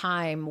length of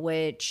time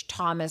which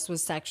Thomas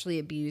was sexually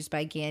abused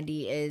by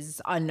Gandy is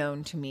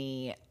unknown to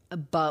me.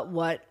 But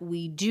what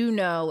we do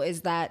know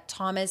is that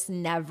Thomas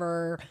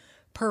never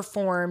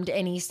performed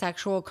any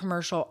sexual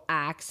commercial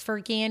acts for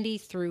Gandy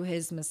through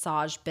his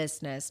massage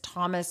business.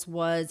 Thomas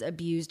was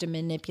abused and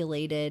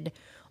manipulated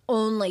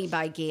only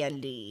by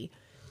Gandy.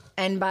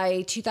 And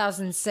by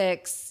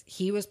 2006,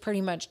 he was pretty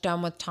much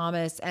done with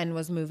Thomas and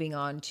was moving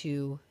on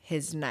to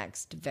his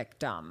next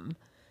victim.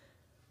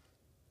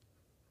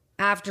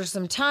 After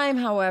some time,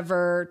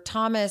 however,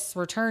 Thomas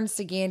returns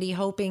to Gandy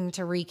hoping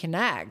to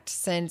reconnect.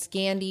 Since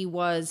Gandy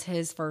was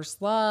his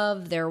first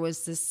love, there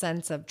was this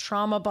sense of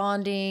trauma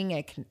bonding,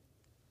 a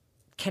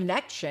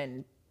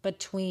connection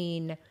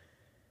between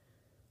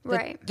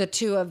the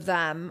two of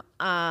them.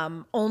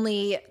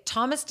 Only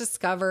Thomas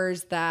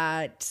discovers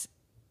that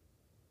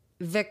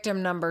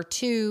victim number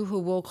 2, who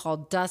we'll call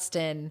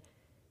Dustin,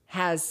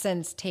 has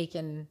since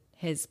taken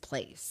his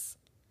place.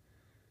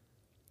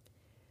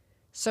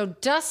 So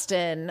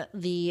Dustin,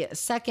 the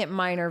second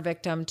minor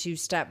victim to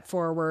step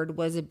forward,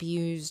 was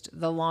abused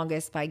the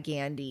longest by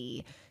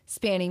Gandy,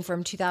 spanning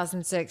from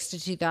 2006 to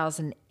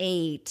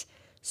 2008,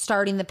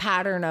 starting the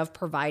pattern of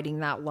providing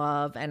that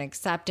love and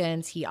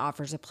acceptance. He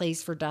offers a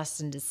place for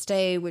Dustin to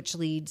stay, which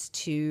leads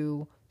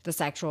to the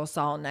sexual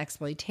assault and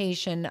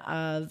exploitation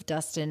of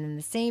Dustin in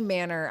the same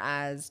manner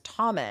as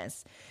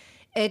Thomas.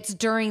 It's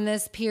during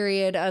this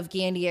period of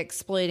Gandy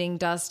exploiting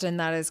Dustin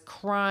that his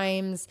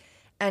crimes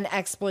and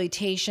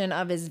exploitation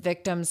of his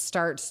victims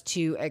starts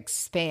to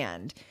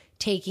expand,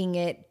 taking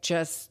it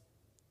just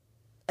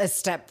a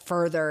step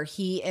further.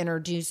 He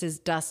introduces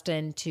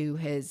Dustin to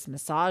his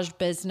massage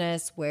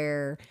business,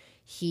 where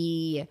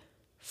he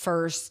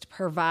first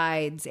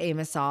provides a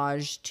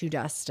massage to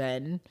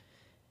Dustin.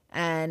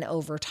 And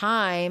over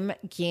time,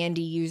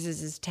 Gandy uses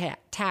his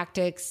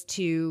tactics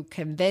to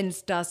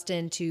convince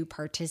Dustin to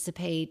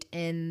participate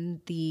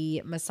in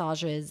the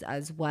massages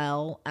as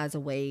well, as a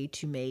way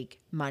to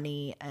make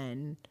money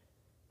and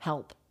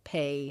help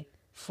pay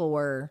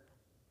for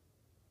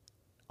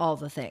all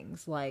the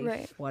things,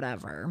 life,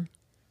 whatever.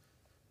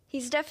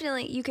 He's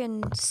definitely, you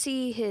can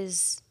see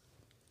his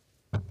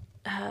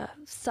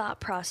thought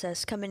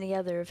process coming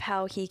together of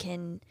how he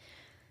can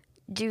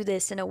do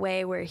this in a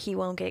way where he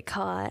won't get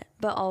caught,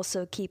 but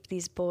also keep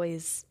these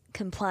boys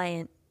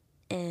compliant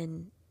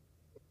and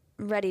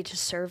ready to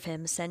serve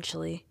him,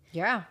 essentially.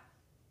 Yeah.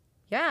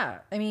 Yeah.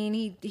 I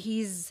mean,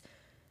 he's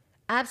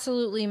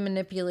absolutely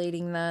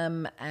manipulating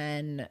them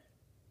and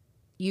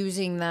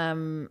using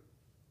them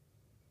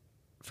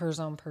for his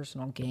own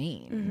personal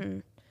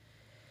gain.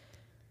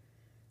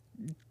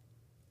 Mm-hmm.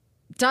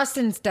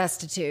 Dustin's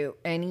destitute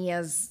and he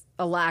has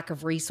a lack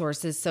of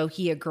resources, so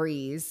he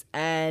agrees.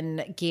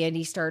 And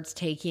Gandy starts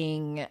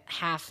taking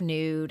half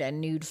nude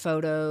and nude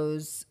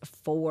photos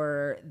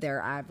for their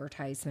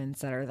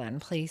advertisements that are then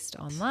placed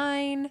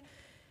online.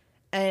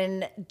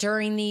 And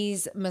during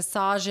these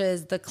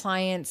massages, the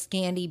clients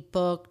Gandy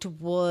booked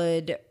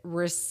would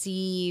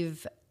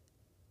receive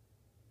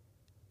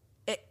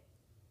it.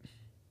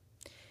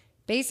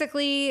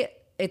 Basically,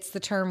 it's the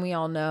term we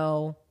all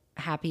know,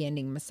 happy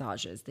ending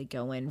massages. They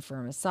go in for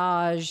a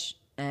massage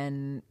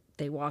and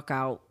they walk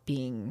out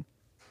being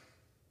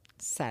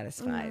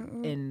satisfied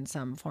in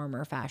some form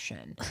or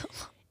fashion.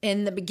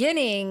 In the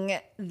beginning,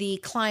 the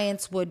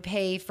clients would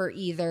pay for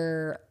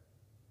either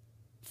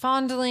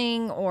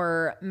fondling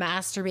or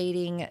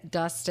masturbating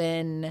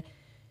Dustin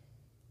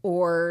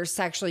or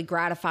sexually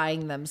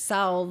gratifying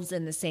themselves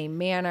in the same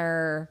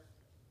manner.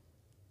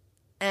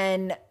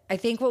 And I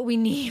think what we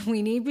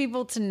need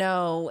people to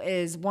know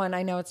is, one,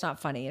 I know it's not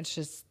funny. It's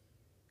just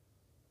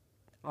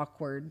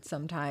awkward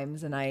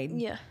sometimes, and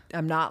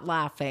I'm not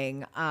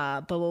laughing.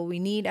 But what we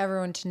need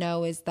everyone to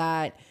know is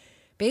that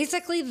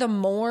Basically, the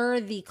more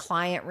the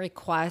client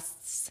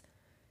requests,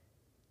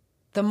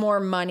 the more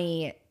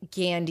money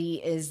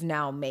Gandy is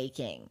now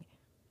making.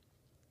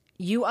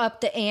 You up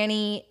the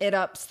ante, it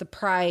ups the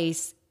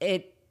price.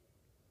 It's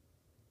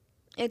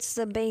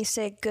the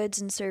basic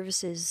goods and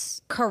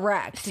services.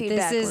 Correct.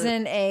 Feedback This loop.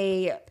 isn't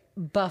a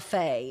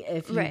buffet,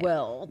 if you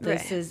will.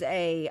 This is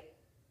a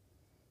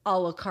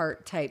la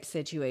carte type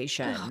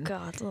situation. Oh,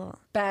 God. Ugh.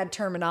 Bad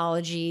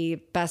terminology.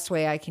 Best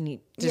way I can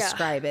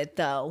describe it,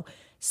 though.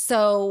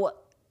 So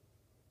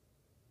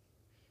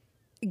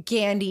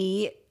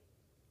Gandy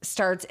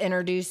starts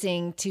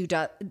introducing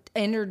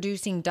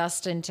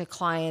Dustin to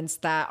clients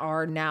that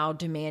are now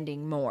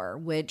demanding more,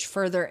 which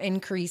further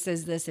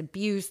increases this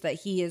abuse that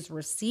he is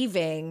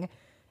receiving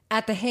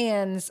at the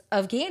hands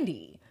of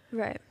Gandy.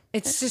 Right.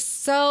 It's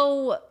just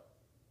so...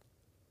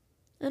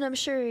 And I'm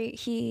sure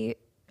he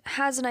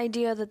has an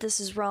idea that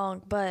this is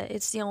wrong, but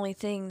it's the only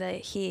thing that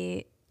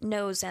he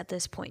knows at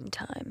this point in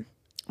time.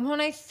 Well,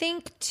 and I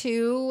think,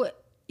 too,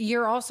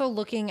 you're also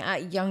looking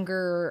at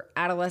younger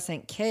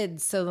adolescent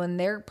kids. So when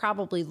they're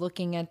probably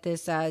looking at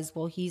this as,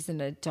 well, he's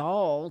an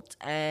adult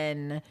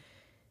and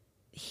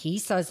he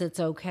says it's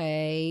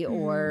okay,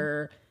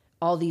 or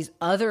all these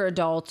other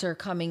adults are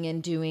coming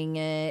and doing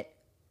it.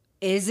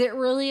 Is it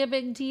really a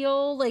big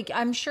deal? Like,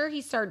 I'm sure he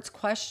starts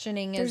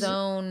questioning his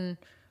own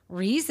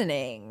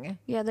reasoning.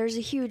 Yeah, there's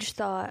a huge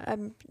thought.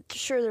 I'm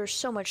sure there's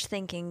so much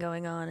thinking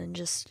going on, and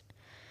just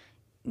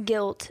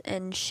guilt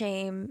and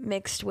shame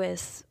mixed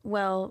with,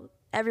 well,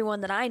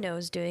 everyone that I know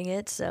is doing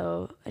it,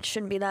 so it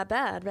shouldn't be that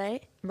bad,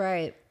 right?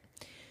 Right.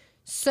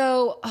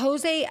 So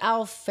Jose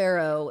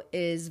Alfaro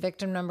is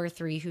victim number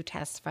 3 who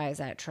testifies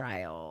at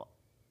trial.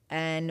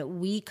 And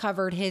we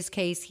covered his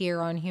case here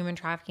on Human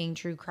Trafficking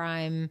True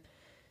Crime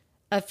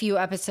a few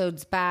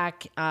episodes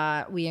back.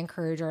 We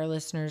encourage our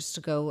listeners to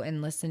go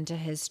and listen to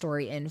his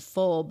story in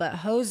full. But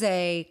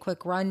Jose,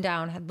 quick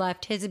rundown, had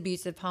left his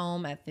abusive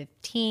home at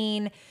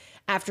 15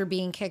 after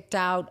being kicked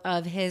out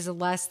of his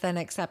less than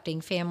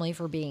accepting family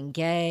for being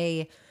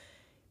gay.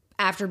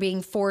 After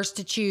being forced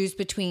to choose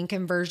between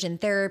conversion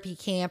therapy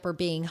camp or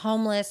being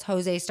homeless,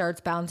 Jose starts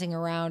bouncing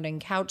around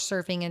and couch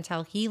surfing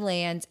until he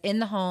lands in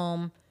the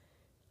home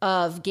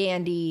of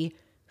Gandy,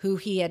 who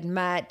he had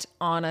met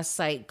on a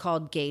site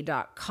called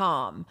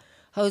gay.com.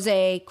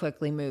 Jose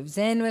quickly moves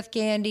in with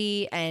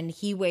Gandy, and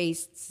he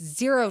wastes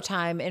zero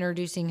time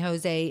introducing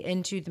Jose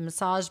into the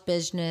massage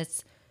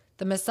business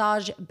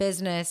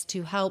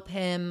to help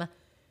him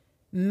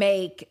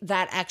make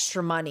that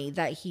extra money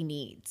that he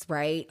needs,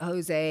 right?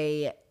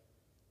 Jose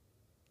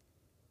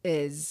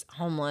is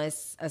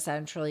homeless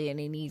essentially, and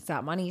he needs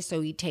that money,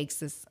 so he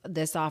takes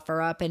this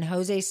offer up. And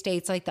Jose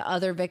states, like the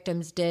other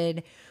victims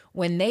did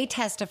when they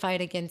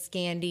testified against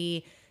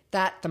Gandy,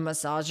 that the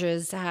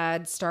massages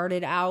had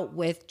started out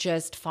with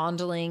just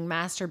fondling,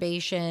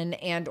 masturbation,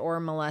 and or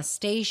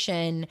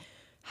molestation.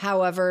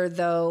 However,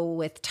 though,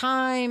 with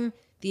time,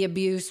 the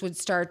abuse would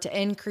start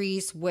to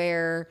increase,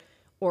 where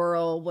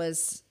oral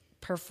was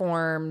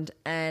performed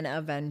and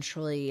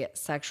eventually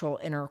sexual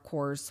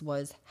intercourse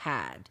was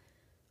had,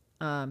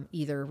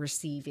 either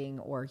receiving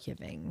or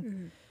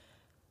giving.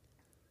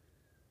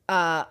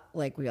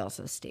 Like we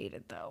also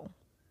stated, though,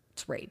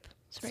 it's rape.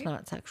 It's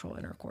not sexual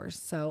intercourse.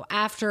 So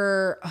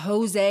after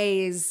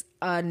Jose's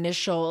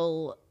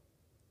initial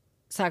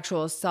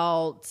sexual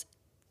assault,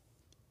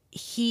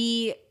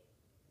 he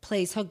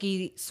plays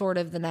hooky sort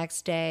of the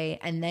next day,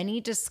 and then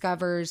he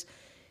discovers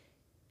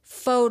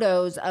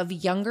photos of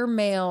younger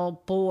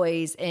male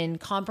boys in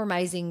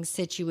compromising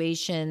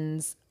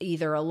situations,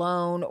 either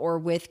alone or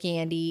with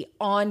Gandy,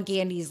 on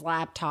Gandy's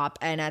laptop.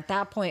 And at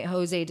that point,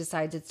 Jose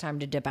decides it's time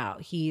to dip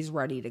out. He's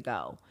ready to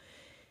go.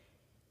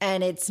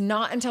 And it's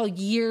not until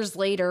years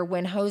later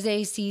when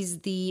Jose sees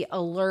the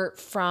alert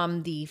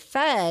from the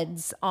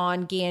feds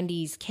on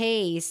Gandy's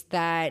case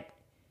that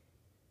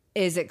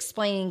is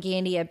explaining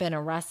Gandy had been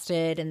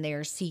arrested and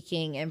they're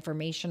seeking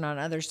information on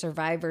other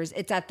survivors.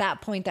 It's at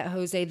that point that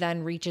Jose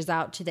then reaches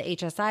out to the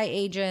HSI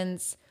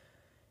agents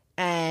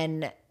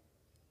and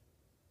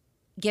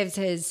gives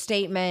his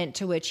statement,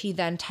 to which he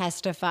then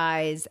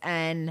testifies.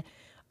 And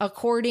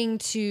according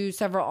to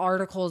several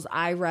articles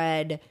I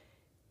read,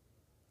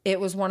 it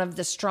was one of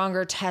the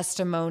stronger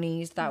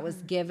testimonies that was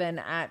given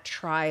at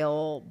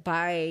trial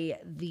by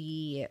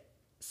the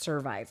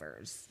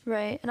survivors.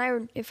 Right.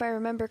 And if I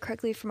remember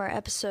correctly from our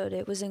episode,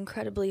 it was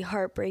incredibly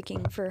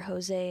heartbreaking for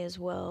Jose as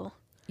well.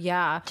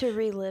 Yeah. To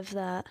relive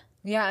that.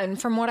 Yeah,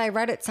 and from what I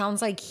read, it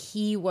sounds like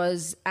he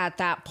was, at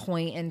that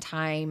point in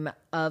time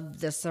of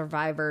the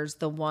survivors,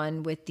 the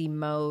one with the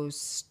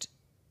most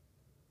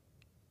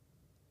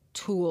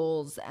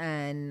tools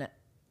and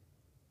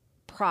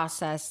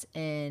process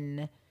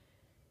in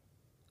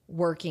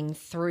working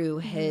through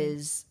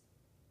his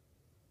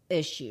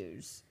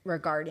issues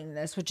regarding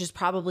this, which is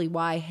probably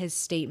why his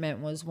statement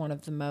was one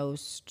of the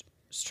most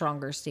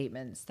stronger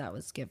statements that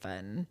was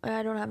given.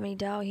 I don't have any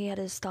doubt he had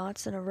his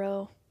thoughts in a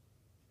row.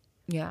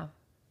 Yeah.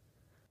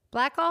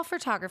 Blackall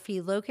Photography,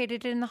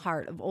 located in the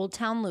heart of Old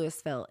Town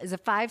Louisville, is a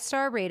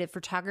 5-star rated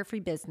photography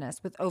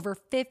business with over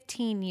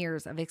 15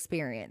 years of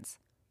experience.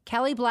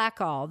 Kelly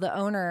Blackall, the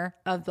owner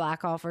of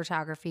Blackall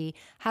Photography,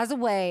 has a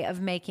way of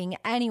making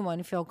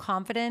anyone feel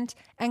confident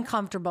and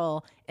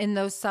comfortable in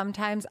those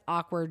sometimes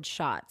awkward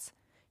shots.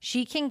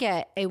 She can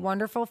get a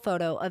wonderful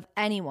photo of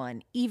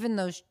anyone, even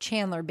those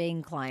Chandler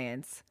Bing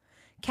clients.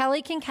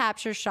 Kelly can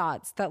capture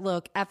shots that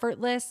look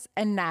effortless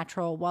and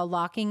natural while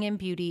locking in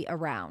beauty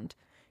around.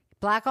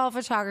 Blackall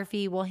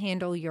Photography will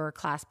handle your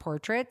class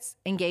portraits,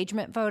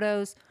 engagement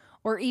photos,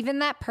 or even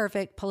that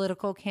perfect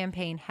political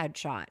campaign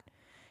headshot.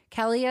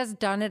 Kelly has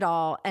done it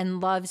all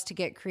and loves to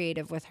get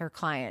creative with her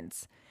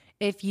clients.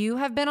 If you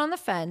have been on the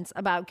fence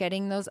about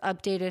getting those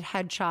updated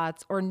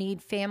headshots or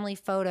need family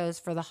photos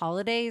for the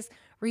holidays,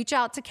 reach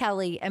out to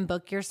Kelly and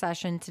book your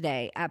session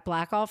today at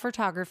Blackall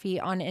Photography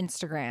on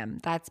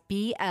Instagram. That's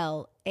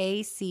BLACKALL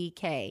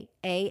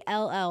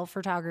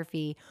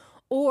Photography.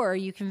 Or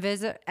you can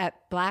visit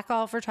at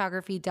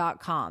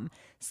blackallphotography.com.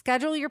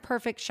 Schedule your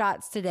perfect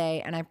shots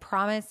today, and I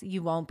promise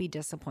you won't be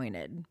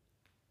disappointed.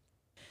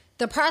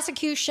 The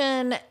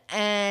prosecution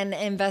and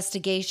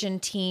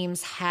investigation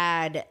teams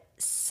had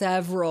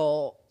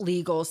several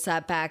legal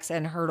setbacks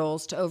and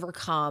hurdles to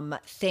overcome.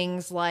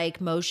 Things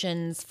like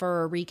motions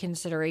for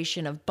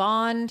reconsideration of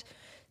bond,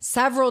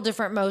 several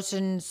different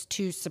motions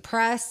to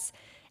suppress,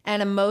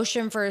 and a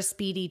motion for a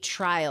speedy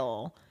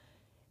trial.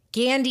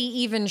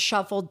 Gandy even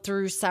shuffled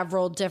through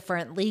several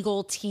different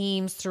legal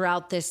teams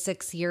throughout this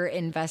 6-year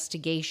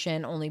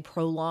investigation, only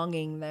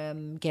prolonging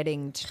them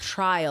getting to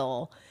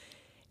trial.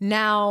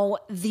 Now,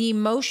 the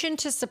motion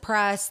to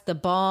suppress, the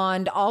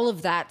bond, all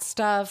of that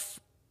stuff,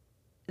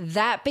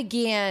 that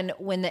began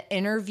when the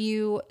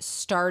interview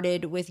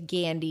started with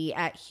Gandy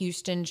at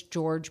Houston's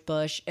George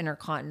Bush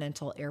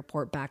Intercontinental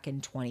Airport back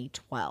in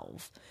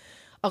 2012.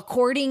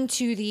 According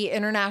to the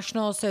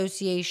International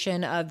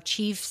Association of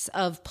Chiefs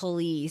of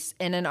Police,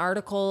 in an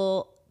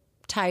article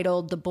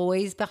titled "The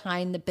Boys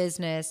Behind the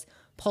Business,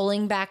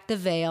 Pulling Back the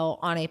Veil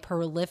on a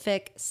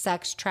Prolific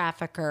Sex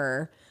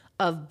Trafficker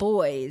of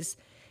Boys,"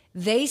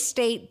 they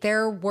state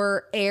there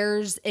were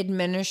heirs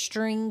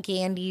administering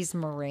Gandy's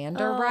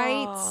Miranda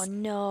rights. Oh,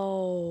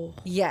 no.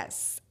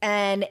 Yes.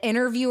 And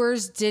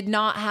interviewers did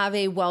not have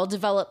a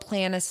well-developed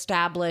plan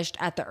established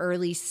at the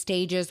early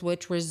stages,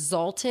 which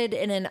resulted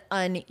in an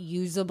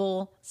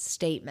unusable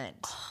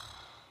statement.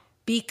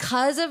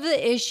 Because of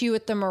the issue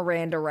with the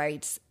Miranda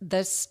rights,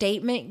 the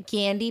statement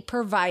Gandy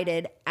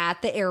provided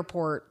at the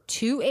airport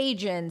to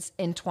agents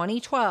in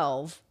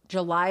 2012,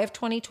 July of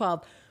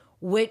 2012,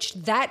 which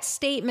that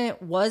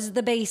statement was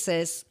the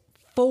basis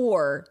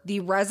for the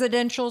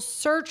residential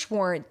search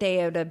warrant they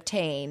had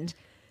obtained,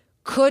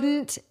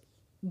 couldn't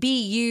be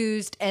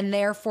used, and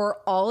therefore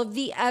all of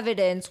the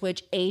evidence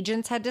which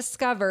agents had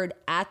discovered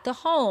at the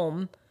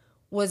home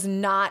was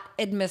not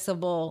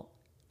admissible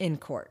in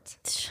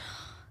court.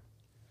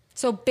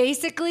 So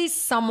basically,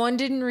 someone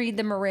didn't read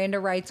the Miranda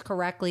rights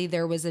correctly.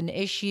 There was an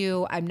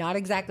issue. I'm not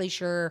exactly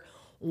sure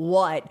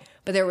what,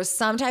 but there was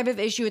some type of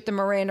issue with the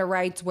Miranda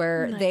rights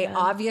where they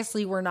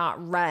obviously were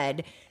not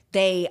read.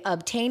 They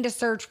obtained a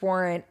search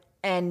warrant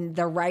and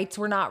the rights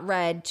were not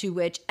read, to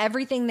which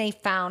everything they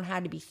found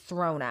had to be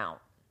thrown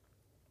out.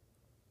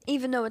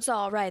 Even though it's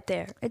all right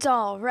there. It's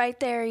all right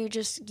there. You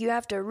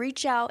have to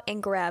reach out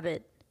and grab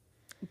it.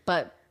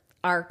 But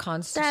our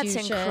Constitution,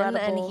 That's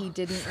incredible. And he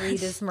didn't read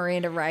his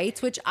Miranda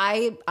rights, which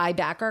I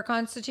back our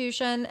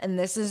Constitution. And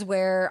this is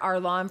where our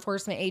law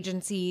enforcement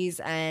agencies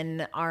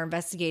and our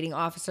investigating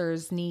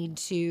officers need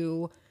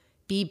to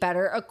be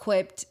better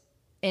equipped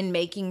in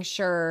making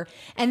sure.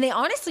 And they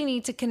honestly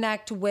need to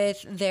connect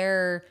with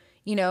their,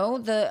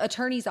 the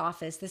attorney's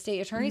office, the state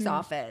attorney's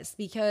office,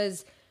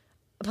 because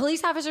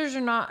police officers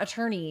are not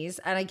attorneys.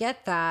 And I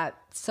get that.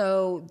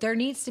 So there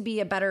needs to be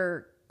a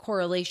better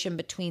correlation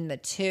between the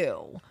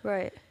two.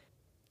 Right.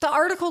 The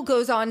article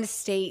goes on to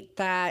state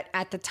that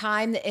at the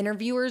time, the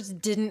interviewers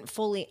didn't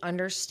fully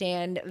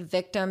understand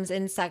victims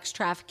in sex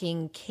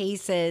trafficking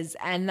cases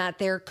and that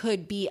there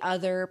could be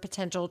other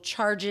potential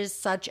charges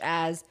such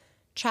as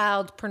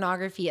child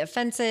pornography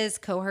offenses,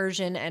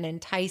 coercion, and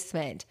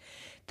enticement.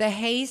 The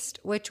haste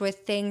which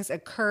with things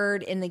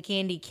occurred in the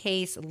Gandy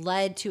case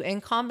led to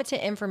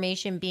incompetent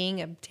information being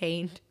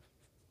obtained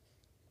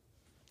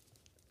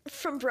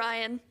from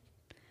Brian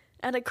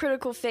at a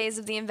critical phase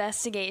of the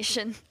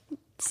investigation.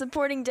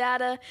 Supporting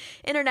data,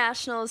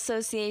 International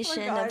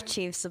Association of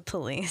Chiefs of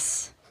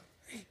Police.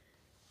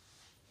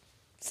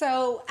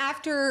 So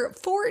after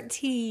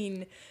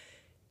 14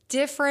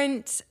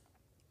 different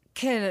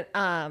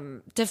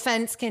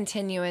defense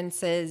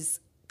continuances,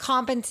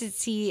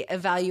 competency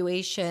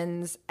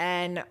evaluations,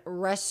 and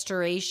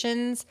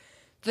restorations,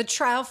 the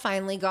trial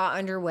finally got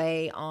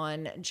underway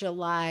on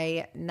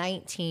July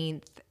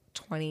 19th,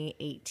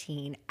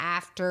 2018,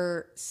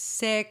 after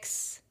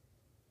 6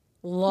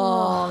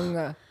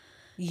 long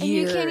years. And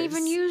you can't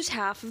even use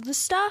half of the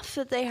stuff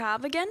that they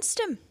have against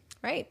him.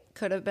 Right.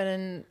 Could have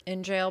been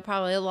in jail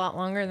probably a lot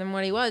longer than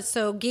what he was.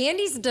 So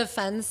Gandy's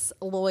defense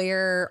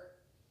lawyer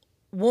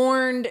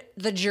warned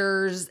the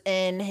jurors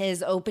in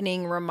his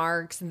opening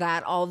remarks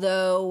that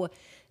although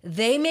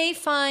they may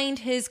find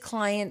his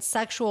client's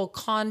sexual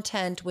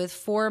content with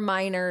 4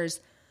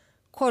 minors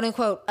quote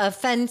unquote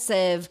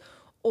offensive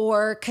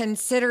or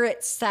consider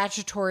it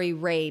statutory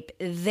rape,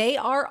 they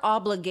are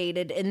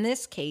obligated in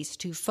this case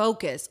to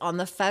focus on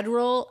the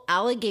federal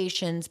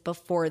allegations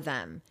before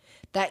them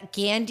that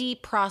Gandy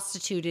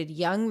prostituted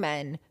young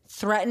men,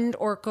 threatened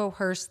or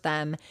coerced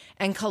them,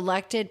 and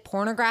collected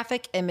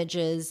pornographic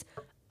images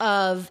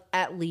of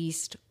at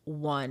least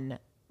one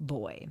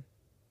boy.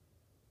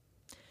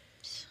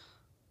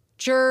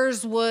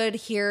 Jurors would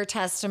hear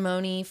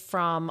testimony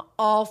from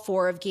all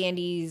four of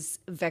Gandy's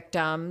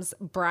victims,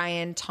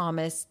 Brian,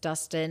 Thomas,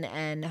 Dustin,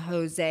 and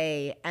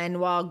Jose. And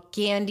while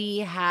Gandy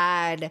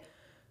had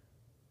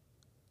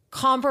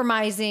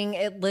compromising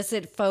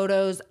illicit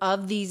photos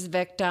of these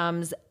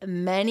victims,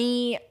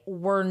 many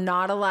were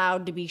not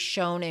allowed to be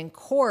shown in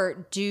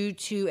court due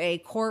to a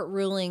court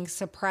ruling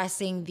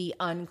suppressing the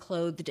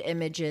unclothed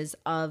images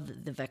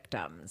of the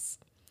victims.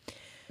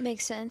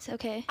 Makes sense.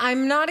 Okay.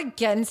 I'm not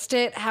against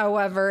it.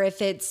 However,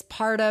 if it's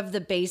part of the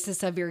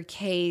basis of your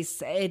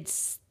case,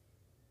 it's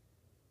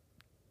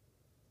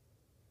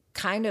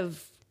kind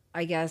of,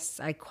 I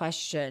guess, I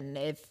question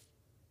if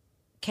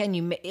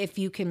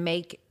you can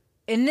make,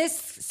 in this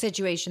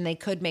situation, they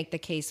could make the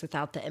case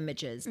without the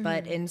images. Mm-hmm.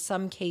 But in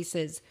some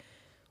cases,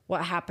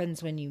 what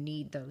happens when you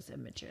need those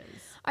images?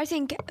 I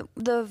think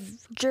the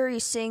jury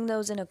seeing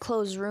those in a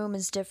closed room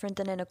is different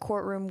than in a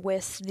courtroom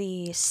with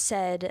the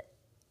said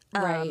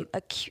right.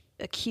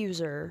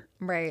 Accuser.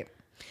 Right.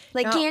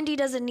 Like, now, Gandy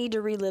doesn't need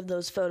to relive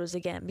those photos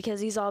again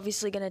because he's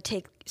obviously going to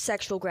take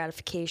sexual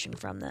gratification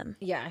from them.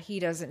 Yeah,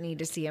 he doesn't need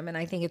to see them, and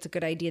I think it's a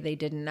good idea they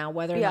didn't. Now,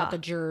 whether or not the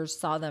jurors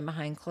saw them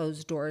behind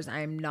closed doors,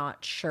 I'm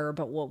not sure.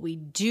 But what we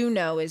do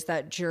know is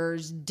that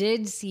jurors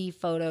did see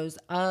photos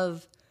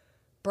of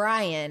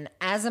Brian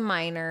as a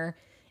minor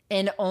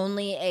in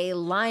only a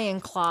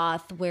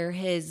loincloth where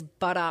his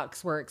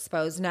buttocks were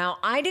exposed. Now,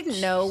 I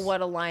didn't know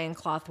what a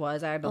loincloth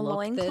was. I had to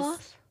look this.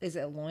 Loincloth? Is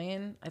it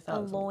loin? I thought a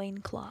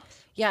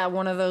loincloth. Yeah,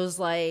 one of those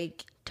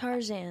like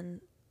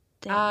Tarzan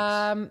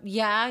things.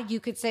 Yeah,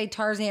 you could say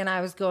Tarzan. I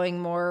was going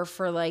more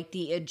for like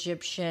the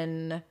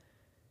Egyptian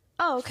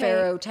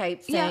pharaoh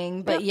type thing.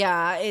 Yeah, but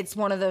yeah, it's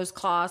one of those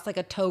cloths, like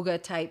a toga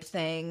type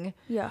thing.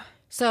 Yeah.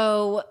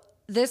 So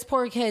this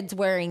poor kid's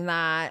wearing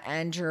that,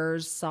 and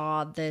jurors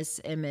saw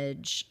this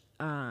image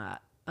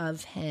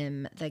of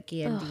him that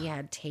Gandy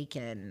had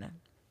taken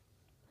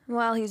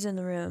while he's in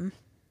the room.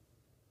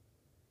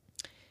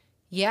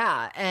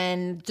 Yeah,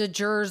 and the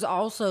jurors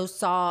also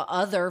saw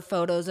other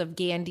photos of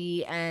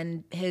Gandy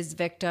and his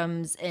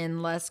victims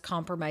in less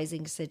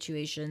compromising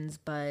situations,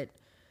 but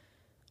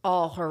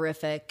all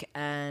horrific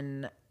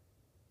and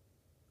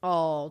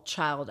all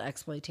child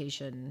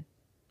exploitation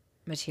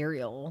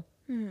material.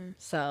 Mm-hmm.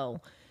 So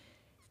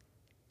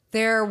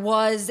there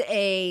was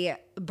a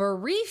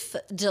brief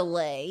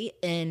delay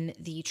in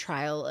the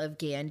trial of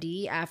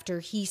Gandy after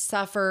he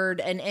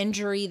suffered an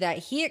injury that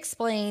he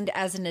explained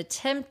as an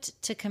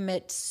attempt to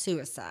commit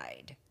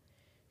suicide,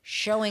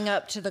 showing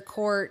up to the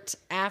court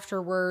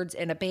afterwards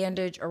in a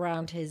bandage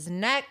around his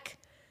neck.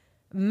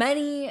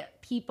 Many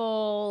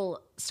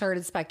people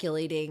started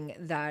speculating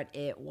that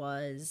it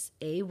was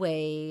a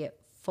way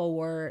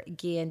for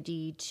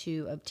Gandy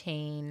to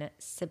obtain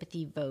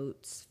sympathy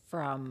votes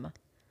from...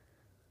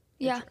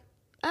 Yeah,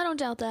 I don't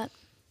doubt that.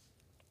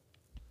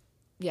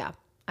 Yeah,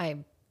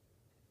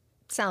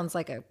 sounds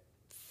like a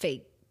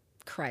fake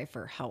cry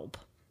for help.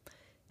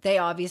 They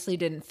obviously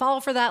didn't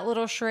fall for that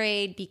little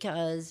charade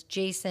because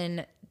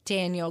Jason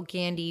Daniel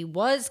Gandy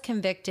was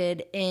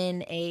convicted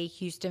in a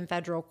Houston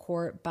federal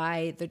court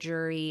by the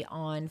jury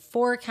on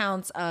 4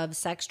 counts of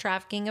sex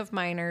trafficking of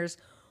minors,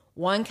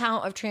 1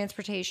 count of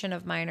transportation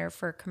of minor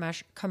for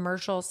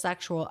commercial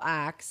sexual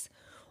acts,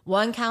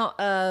 1 count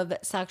of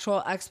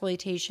sexual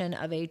exploitation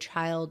of a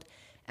child,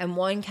 and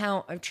 1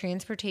 count of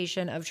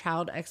transportation of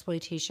child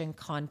exploitation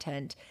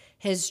content.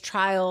 His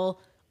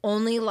trial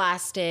only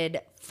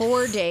lasted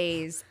 4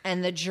 days,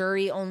 and the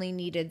jury only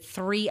needed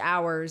 3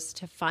 hours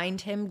to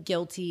find him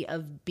guilty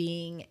of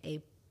being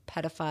a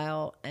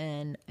pedophile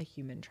and a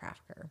human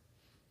trafficker.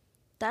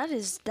 That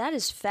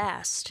is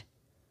fast.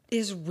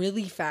 Is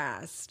really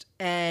fast,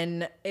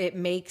 and it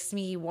makes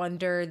me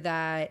wonder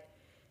that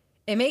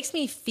it makes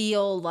me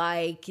feel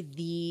like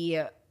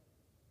the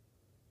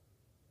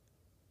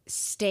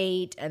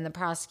state and the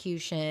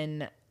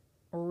prosecution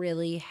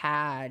really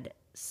had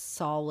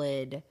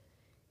solid,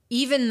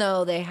 even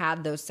though they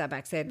had those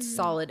setbacks, they had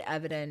solid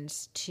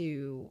evidence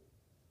to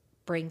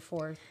bring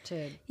forth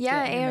to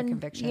and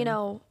conviction. You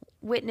know,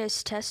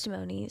 witness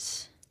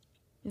testimonies,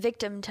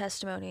 victim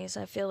testimonies,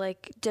 I feel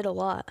like did a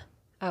lot.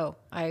 Oh,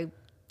 I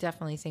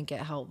definitely think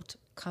it helped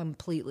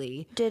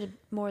completely. Did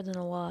more than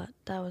a lot.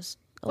 That was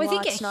I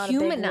think it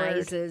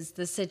humanizes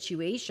the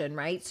situation,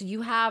 right? So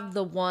you have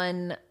the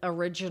one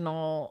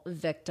original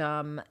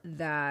victim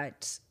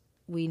that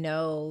we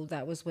know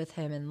that was with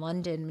him in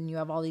London, and you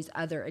have all these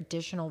other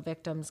additional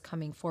victims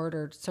coming forward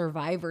or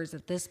survivors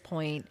at this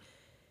point.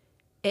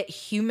 It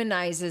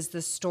humanizes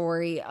the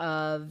story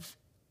of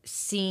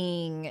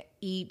seeing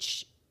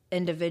each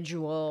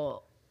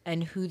individual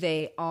and who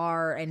they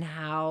are and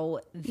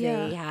how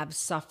they have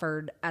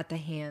suffered at the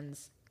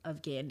hands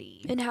of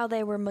Gandy. And how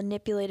they were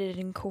manipulated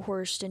and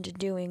coerced into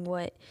doing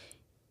what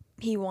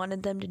he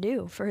wanted them to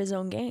do for his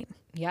own gain.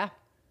 Yeah,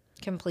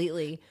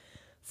 completely.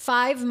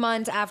 5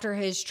 months after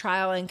his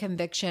trial and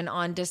conviction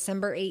on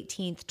December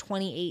 18th,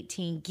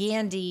 2018,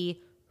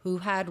 Gandy, who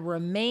had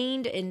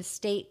remained in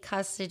state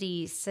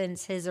custody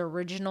since his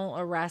original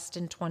arrest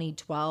in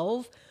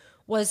 2012,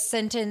 was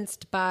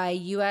sentenced by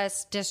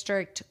U.S.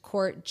 District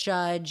Court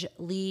Judge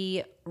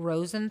Lee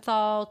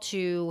Rosenthal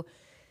to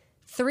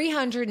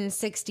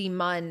 360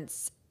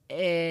 months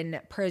in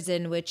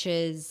prison, which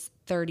is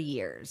 30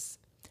 years.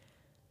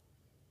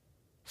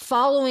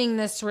 Following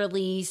this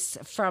release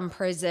from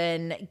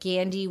prison,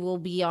 Gandy will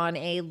be on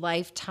a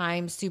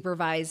lifetime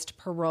supervised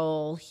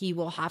parole. He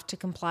will have to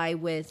comply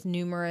with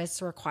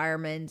numerous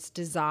requirements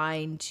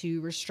designed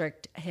to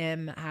restrict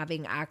him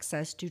having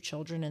access to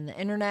children and the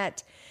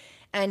internet,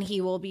 and he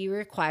will be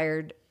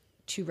required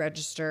to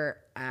register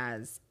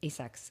as a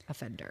sex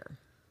offender.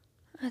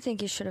 I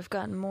think he should have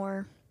gotten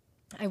more.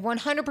 I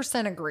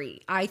 100%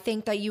 agree. I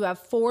think that you have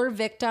 4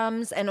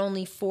 victims and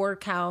only 4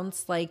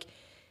 counts. Like,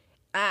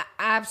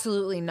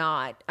 absolutely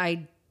not.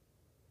 I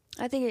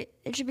think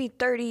it should be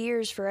 30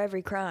 years for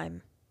every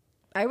crime.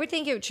 I would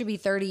think it should be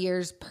 30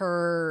 years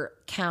per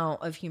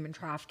count of human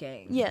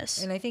trafficking.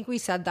 Yes. And I think we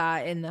said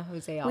that in the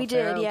Jose Alfaro We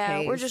did, yeah.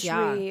 case. We're just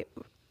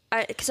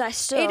because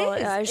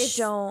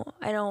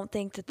I don't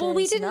think that. Well,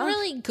 we didn't enough.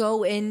 really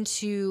go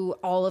into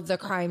all of the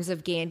crimes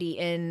of Gandy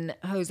in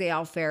Jose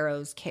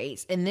Alfaro's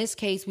case. In this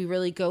case, we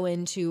really go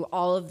into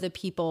all of the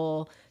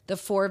people, the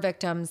 4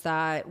 victims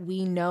that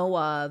we know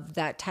of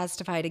that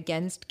testified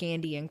against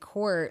Gandy in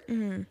court.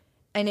 Mm-hmm.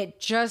 And it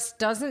just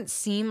doesn't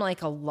seem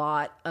like a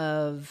lot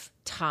of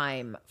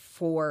time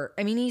for,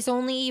 I mean,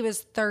 he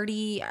was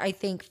 30, I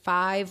think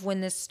 5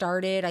 when this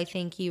started. I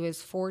think he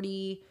was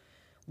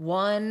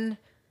 41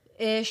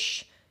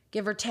 ish,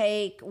 give or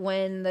take,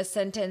 when the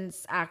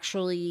sentence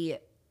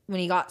when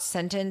he got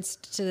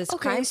sentenced to this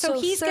crime. So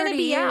he's going to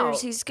be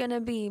out. He's going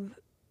to be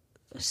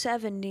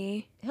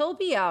 70. He'll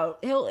be out.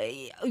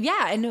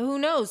 And who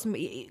knows?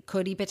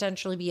 Could he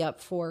potentially be up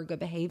for good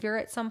behavior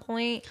at some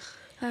point?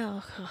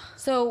 Oh.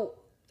 So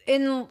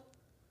in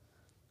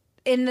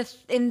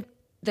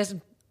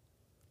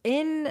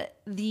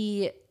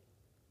the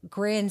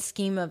grand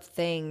scheme of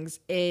things,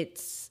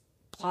 it's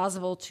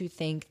plausible to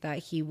think that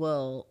he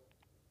will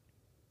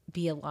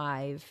be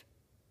alive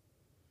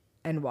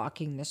and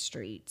walking the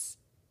streets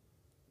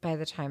by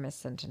the time his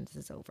sentence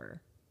is over.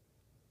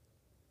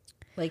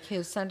 Like,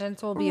 his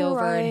sentence will be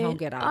over and he'll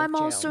get out of jail. I'm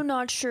also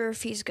not sure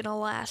if he's going to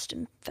last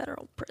in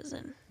federal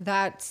prison.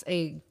 That's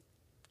a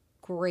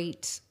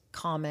great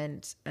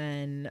comment,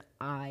 and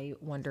I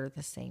wonder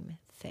the same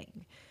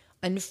thing.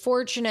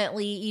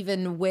 Unfortunately,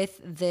 even with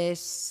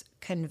this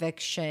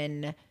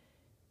conviction,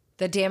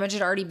 the damage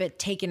had already been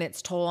taken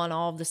its toll on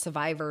all of the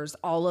survivors.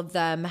 All of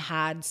them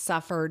had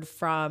suffered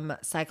from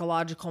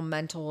psychological,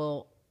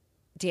 mental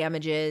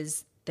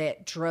damages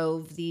that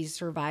drove these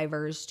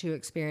survivors to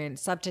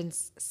experience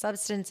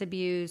substance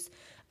abuse,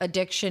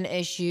 addiction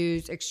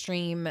issues,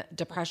 extreme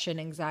depression,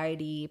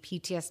 anxiety,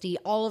 PTSD,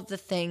 all of the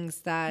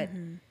things that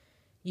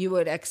you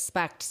would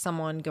expect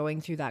someone going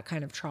through that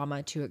kind of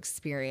trauma to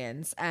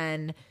experience.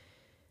 And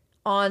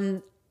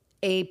on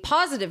a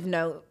positive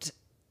note,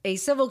 a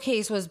civil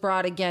case was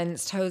brought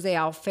against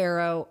a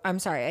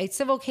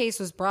civil case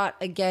was brought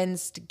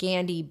against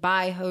Gandy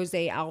by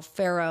Jose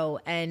Alfaro,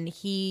 and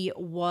he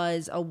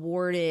was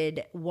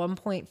awarded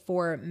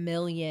 $1.4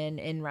 million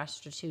in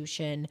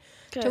restitution,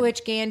 to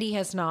which Gandy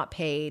has not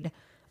paid.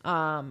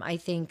 I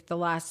think the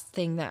last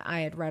thing that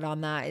I had read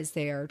on that is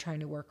they are trying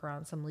to work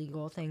around some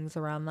legal things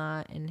around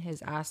that and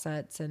his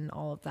assets and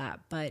all of that.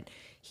 But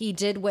he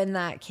did win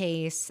that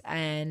case,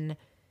 and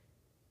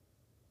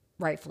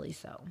rightfully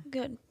so.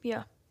 Good,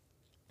 yeah.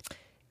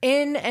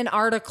 In an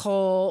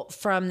article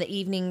from the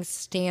Evening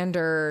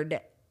Standard,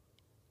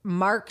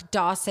 Mark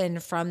Dawson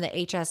from the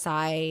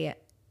HSI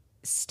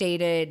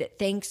stated,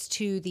 "Thanks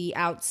to the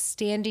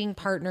outstanding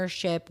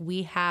partnership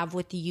we have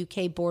with the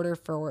UK Border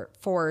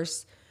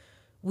Force,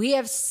 we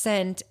have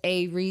sent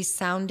a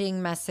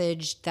resounding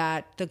message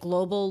that the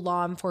global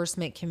law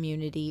enforcement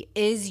community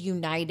is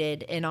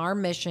united in our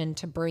mission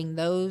to bring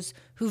those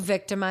who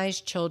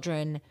victimize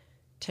children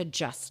to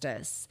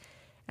justice."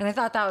 And I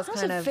thought that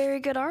was very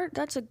good art.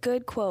 That's a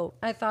good quote.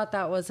 I thought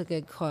that was a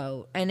good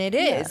quote. And it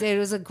is. Yeah. It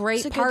was a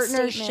great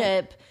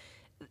partnership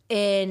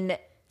in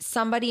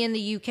somebody in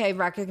the UK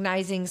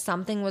recognizing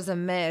something was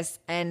amiss,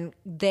 and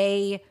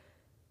they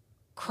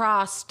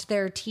crossed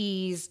their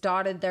T's,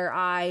 dotted their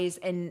I's,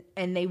 and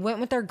they went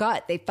with their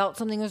gut. They felt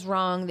something was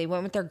wrong. They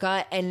went with their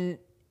gut, and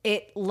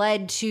it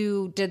led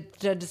to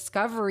the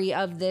discovery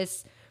of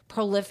this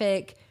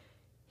prolific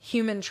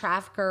human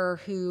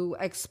trafficker who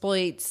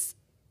exploits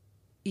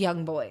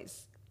young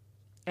boys.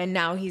 And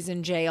now he's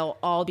in jail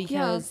all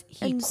because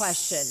he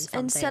questioned something.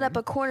 And set up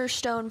a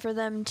cornerstone for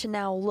them to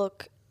now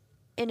look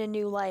in a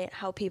new light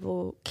how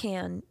people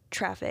can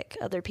traffic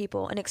other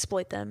people and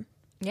exploit them.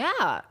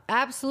 Yeah,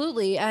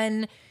 absolutely.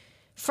 And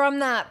from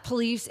that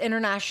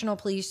international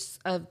police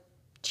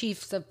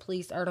chiefs of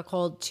police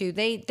article too,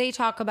 they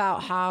talk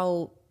about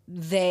how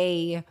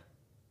they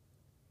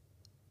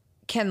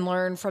can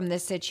learn from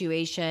this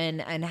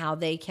situation and how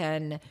they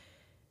can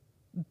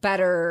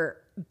better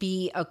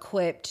be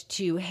equipped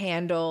to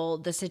handle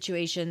the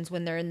situations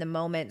when they're in the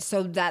moment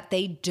so that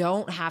they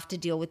don't have to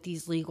deal with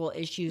these legal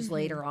issues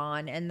later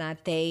on, and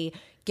that they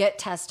get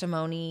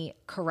testimony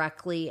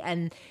correctly.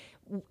 And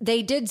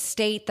they did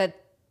state that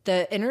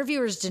the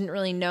interviewers didn't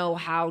really know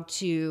how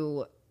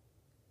to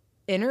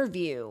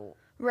interview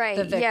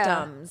the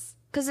victims.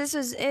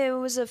 Because it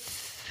was a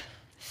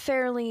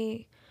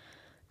fairly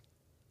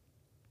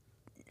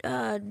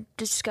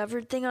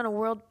discovered thing on a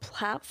world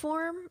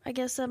platform. I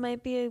guess that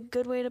might be a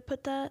good way to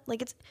put that.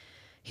 Like,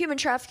 human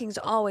trafficking's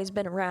always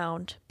been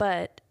around,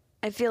 but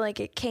I feel like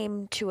it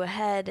came to a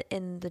head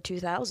in the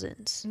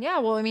 2000s. Yeah,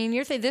 well, I mean,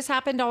 you're saying this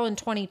happened all in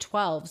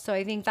 2012, so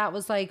I think that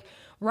was like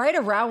right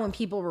around when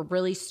people were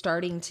really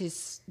starting to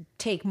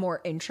take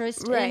more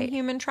interest in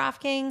human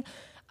trafficking.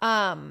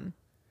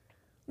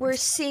 We're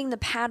seeing the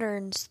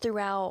patterns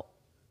throughout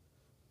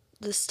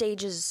the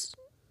stages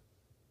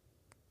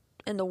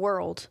in the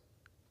world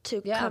to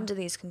come to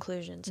these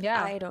conclusions.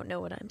 Yeah. I don't know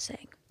what I'm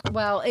saying.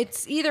 Well,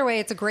 it's either way,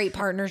 it's a great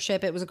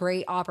partnership. It was a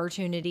great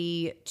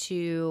opportunity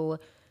to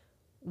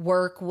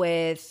work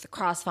with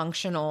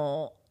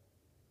cross-functional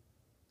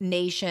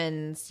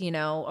nations,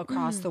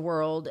 across the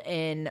world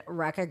in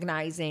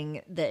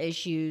recognizing the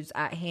issues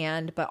at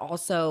hand. But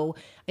also,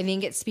 I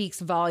think it speaks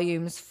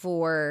volumes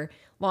for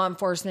law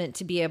enforcement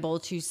to be able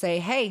to say,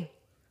 hey,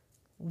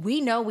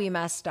 we know we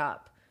messed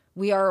up.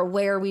 We are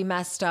aware we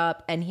messed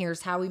up, and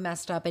here's how we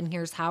messed up, and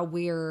here's how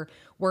we're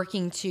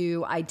working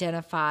to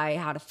identify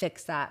how to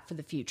fix that for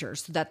the future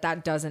so that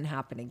that doesn't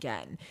happen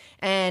again.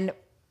 And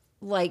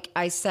like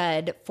I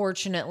said,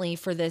 fortunately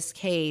for this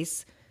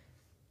case,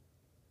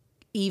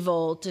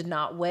 evil did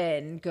not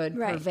win, good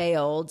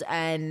prevailed,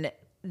 and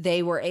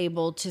they were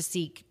able to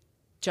seek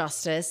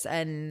justice.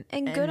 And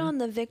good on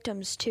the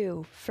victims,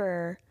 too,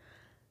 for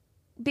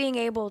being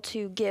able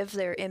to give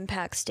their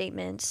impact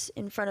statements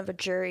in front of a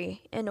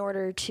jury in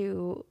order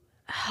to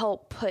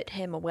help put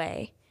him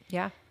away.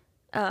 Yeah.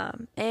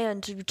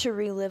 And to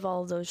relive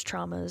all those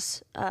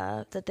traumas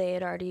that they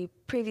had already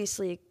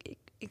previously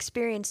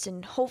experienced,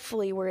 and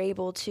hopefully were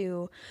able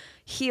to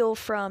heal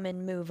from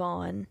and move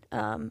on.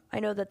 I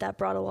know that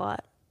brought a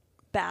lot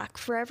back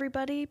for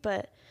everybody,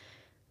 but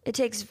it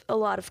takes a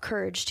lot of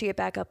courage to get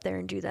back up there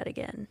and do that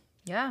again.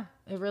 Yeah,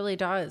 it really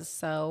does.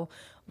 So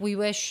we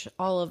wish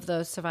all of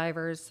those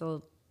survivors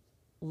a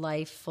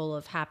life full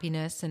of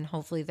happiness, and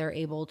hopefully they're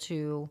able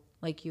to,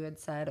 like you had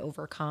said,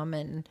 overcome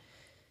and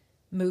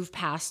move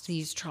past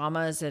these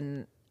traumas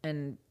and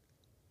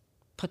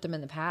put them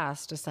in the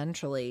past,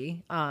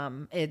 essentially.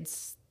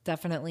 It's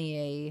definitely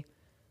a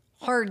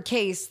hard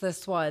case,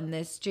 this one.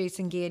 This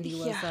Jason Gandy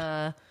was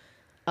a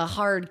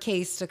hard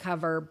case to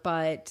cover,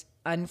 but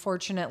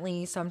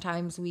unfortunately,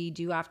 sometimes we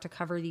do have to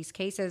cover these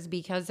cases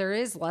because there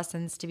is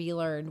lessons to be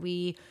learned.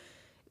 We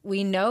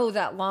know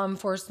that law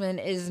enforcement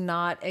is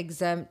not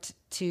exempt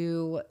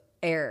to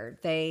error.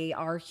 They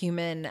are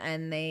human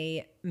and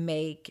they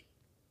make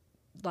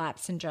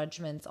lapse in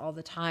judgments all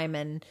the time.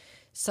 And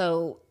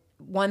so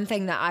one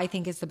thing that I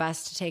think is the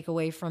best to take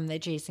away from the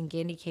Jason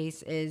Gandy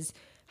case is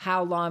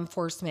how law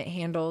enforcement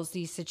handles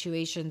these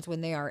situations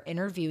when they are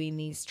interviewing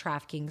these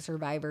trafficking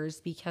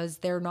survivors, because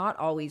they're not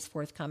always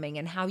forthcoming,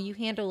 and how you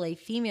handle a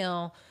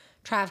female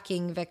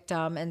trafficking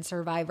victim and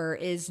survivor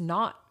is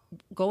not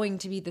going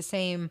to be the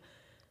same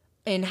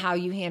in how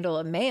you handle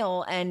a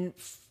male. And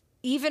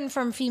even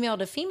from female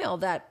to female,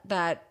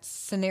 that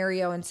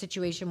scenario and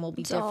situation will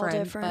be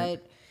different,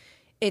 but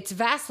it's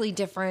vastly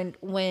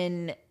different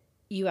when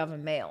you have a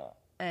male,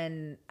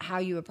 and how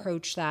you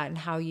approach that and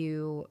how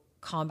you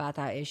combat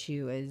that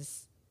issue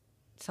is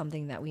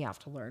something that we have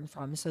to learn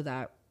from so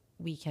that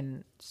we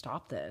can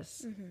stop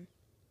this. Mm-hmm.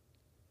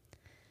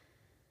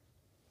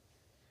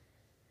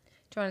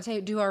 Do you want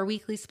to do our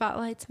weekly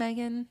spotlights,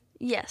 Megan?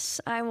 Yes,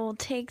 I will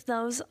take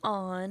those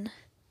on.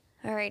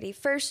 Alrighty,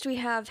 first we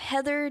have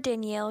Heather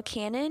Danielle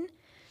Cannon.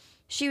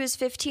 She was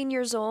 15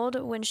 years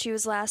old when she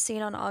was last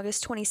seen on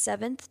August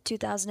 27th,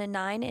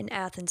 2009 in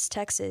Athens,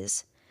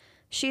 Texas.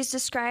 She is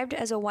described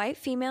as a white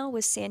female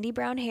with sandy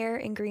brown hair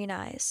and green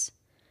eyes.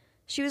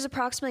 She was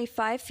approximately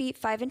 5 feet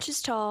 5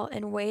 inches tall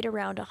and weighed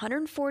around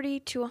 140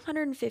 to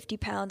 150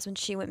 pounds when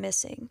she went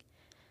missing.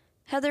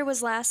 Heather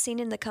was last seen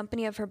in the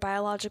company of her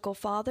biological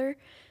father,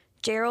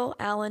 Gerald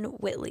Allen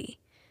Whitley.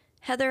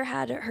 Heather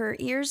had her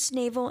ears,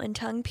 navel, and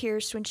tongue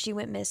pierced when she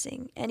went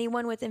missing.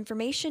 Anyone with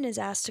information is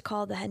asked to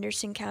call the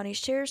Henderson County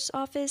Sheriff's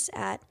Office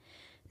at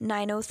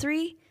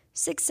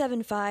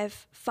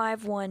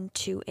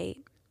 903-675-5128.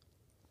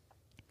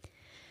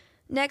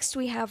 Next,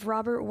 we have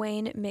Robert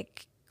Wayne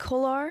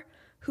McCullar,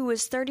 who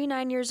was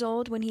 39 years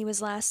old when he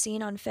was last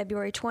seen on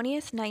February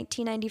 20th,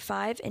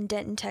 1995 in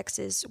Denton,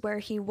 Texas, where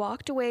he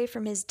walked away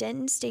from his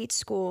Denton State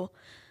School,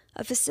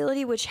 a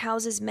facility which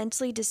houses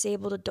mentally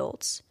disabled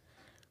adults.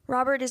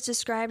 Robert is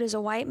described as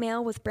a white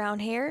male with brown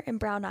hair and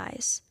brown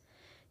eyes.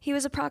 He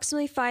was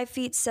approximately 5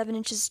 feet 7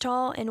 inches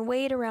tall and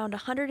weighed around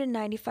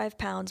 195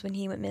 pounds when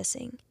he went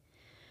missing.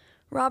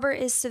 Robert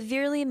is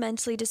severely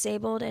mentally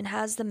disabled and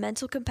has the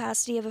mental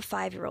capacity of a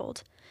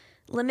 5-year-old.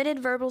 Limited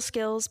verbal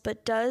skills,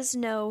 but does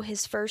know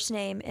his first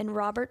name, and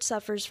Robert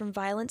suffers from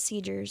violent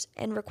seizures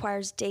and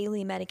requires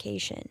daily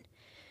medication.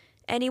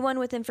 Anyone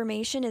with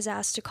information is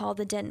asked to call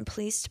the Denton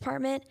Police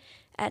Department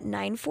at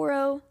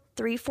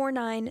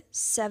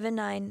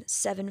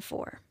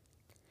 940-349-7974.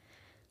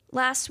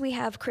 Last, we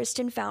have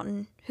Kristen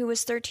Fountain, who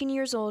was 13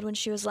 years old when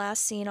she was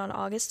last seen on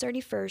August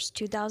 31st,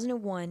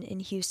 2001 in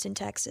Houston,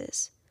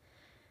 Texas.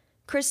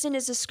 Kristen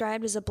is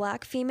described as a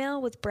black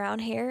female with brown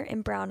hair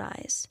and brown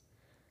eyes.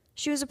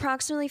 She was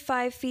approximately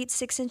 5 feet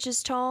 6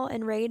 inches tall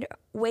and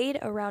weighed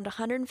around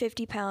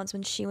 150 pounds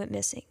when she went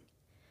missing.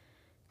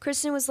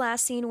 Kristen was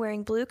last seen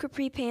wearing blue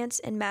capri pants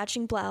and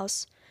matching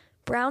blouse,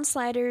 brown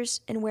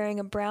sliders, and wearing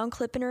a brown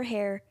clip in her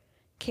hair,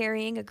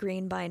 carrying a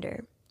green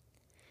binder.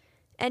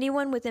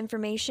 Anyone with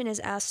information is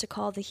asked to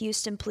call the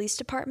Houston Police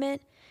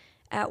Department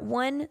at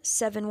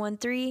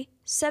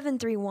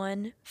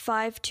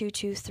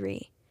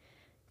 1-713-731-5223.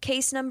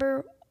 Case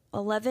number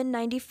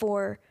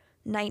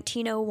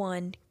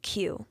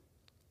 1194-1901-Q.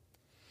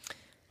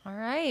 All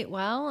right.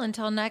 Well,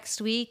 until next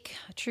week,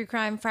 true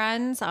crime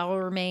friends, I will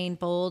remain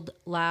bold,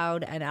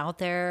 loud, and out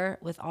there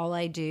with all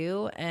I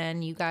do.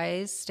 And you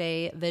guys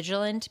stay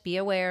vigilant, be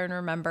aware, and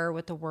remember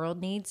what the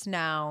world needs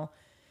now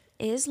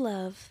is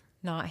love,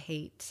 not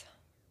hate.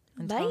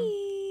 Bye.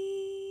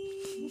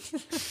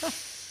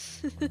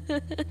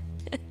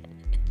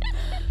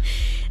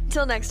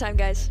 Until next time,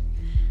 guys.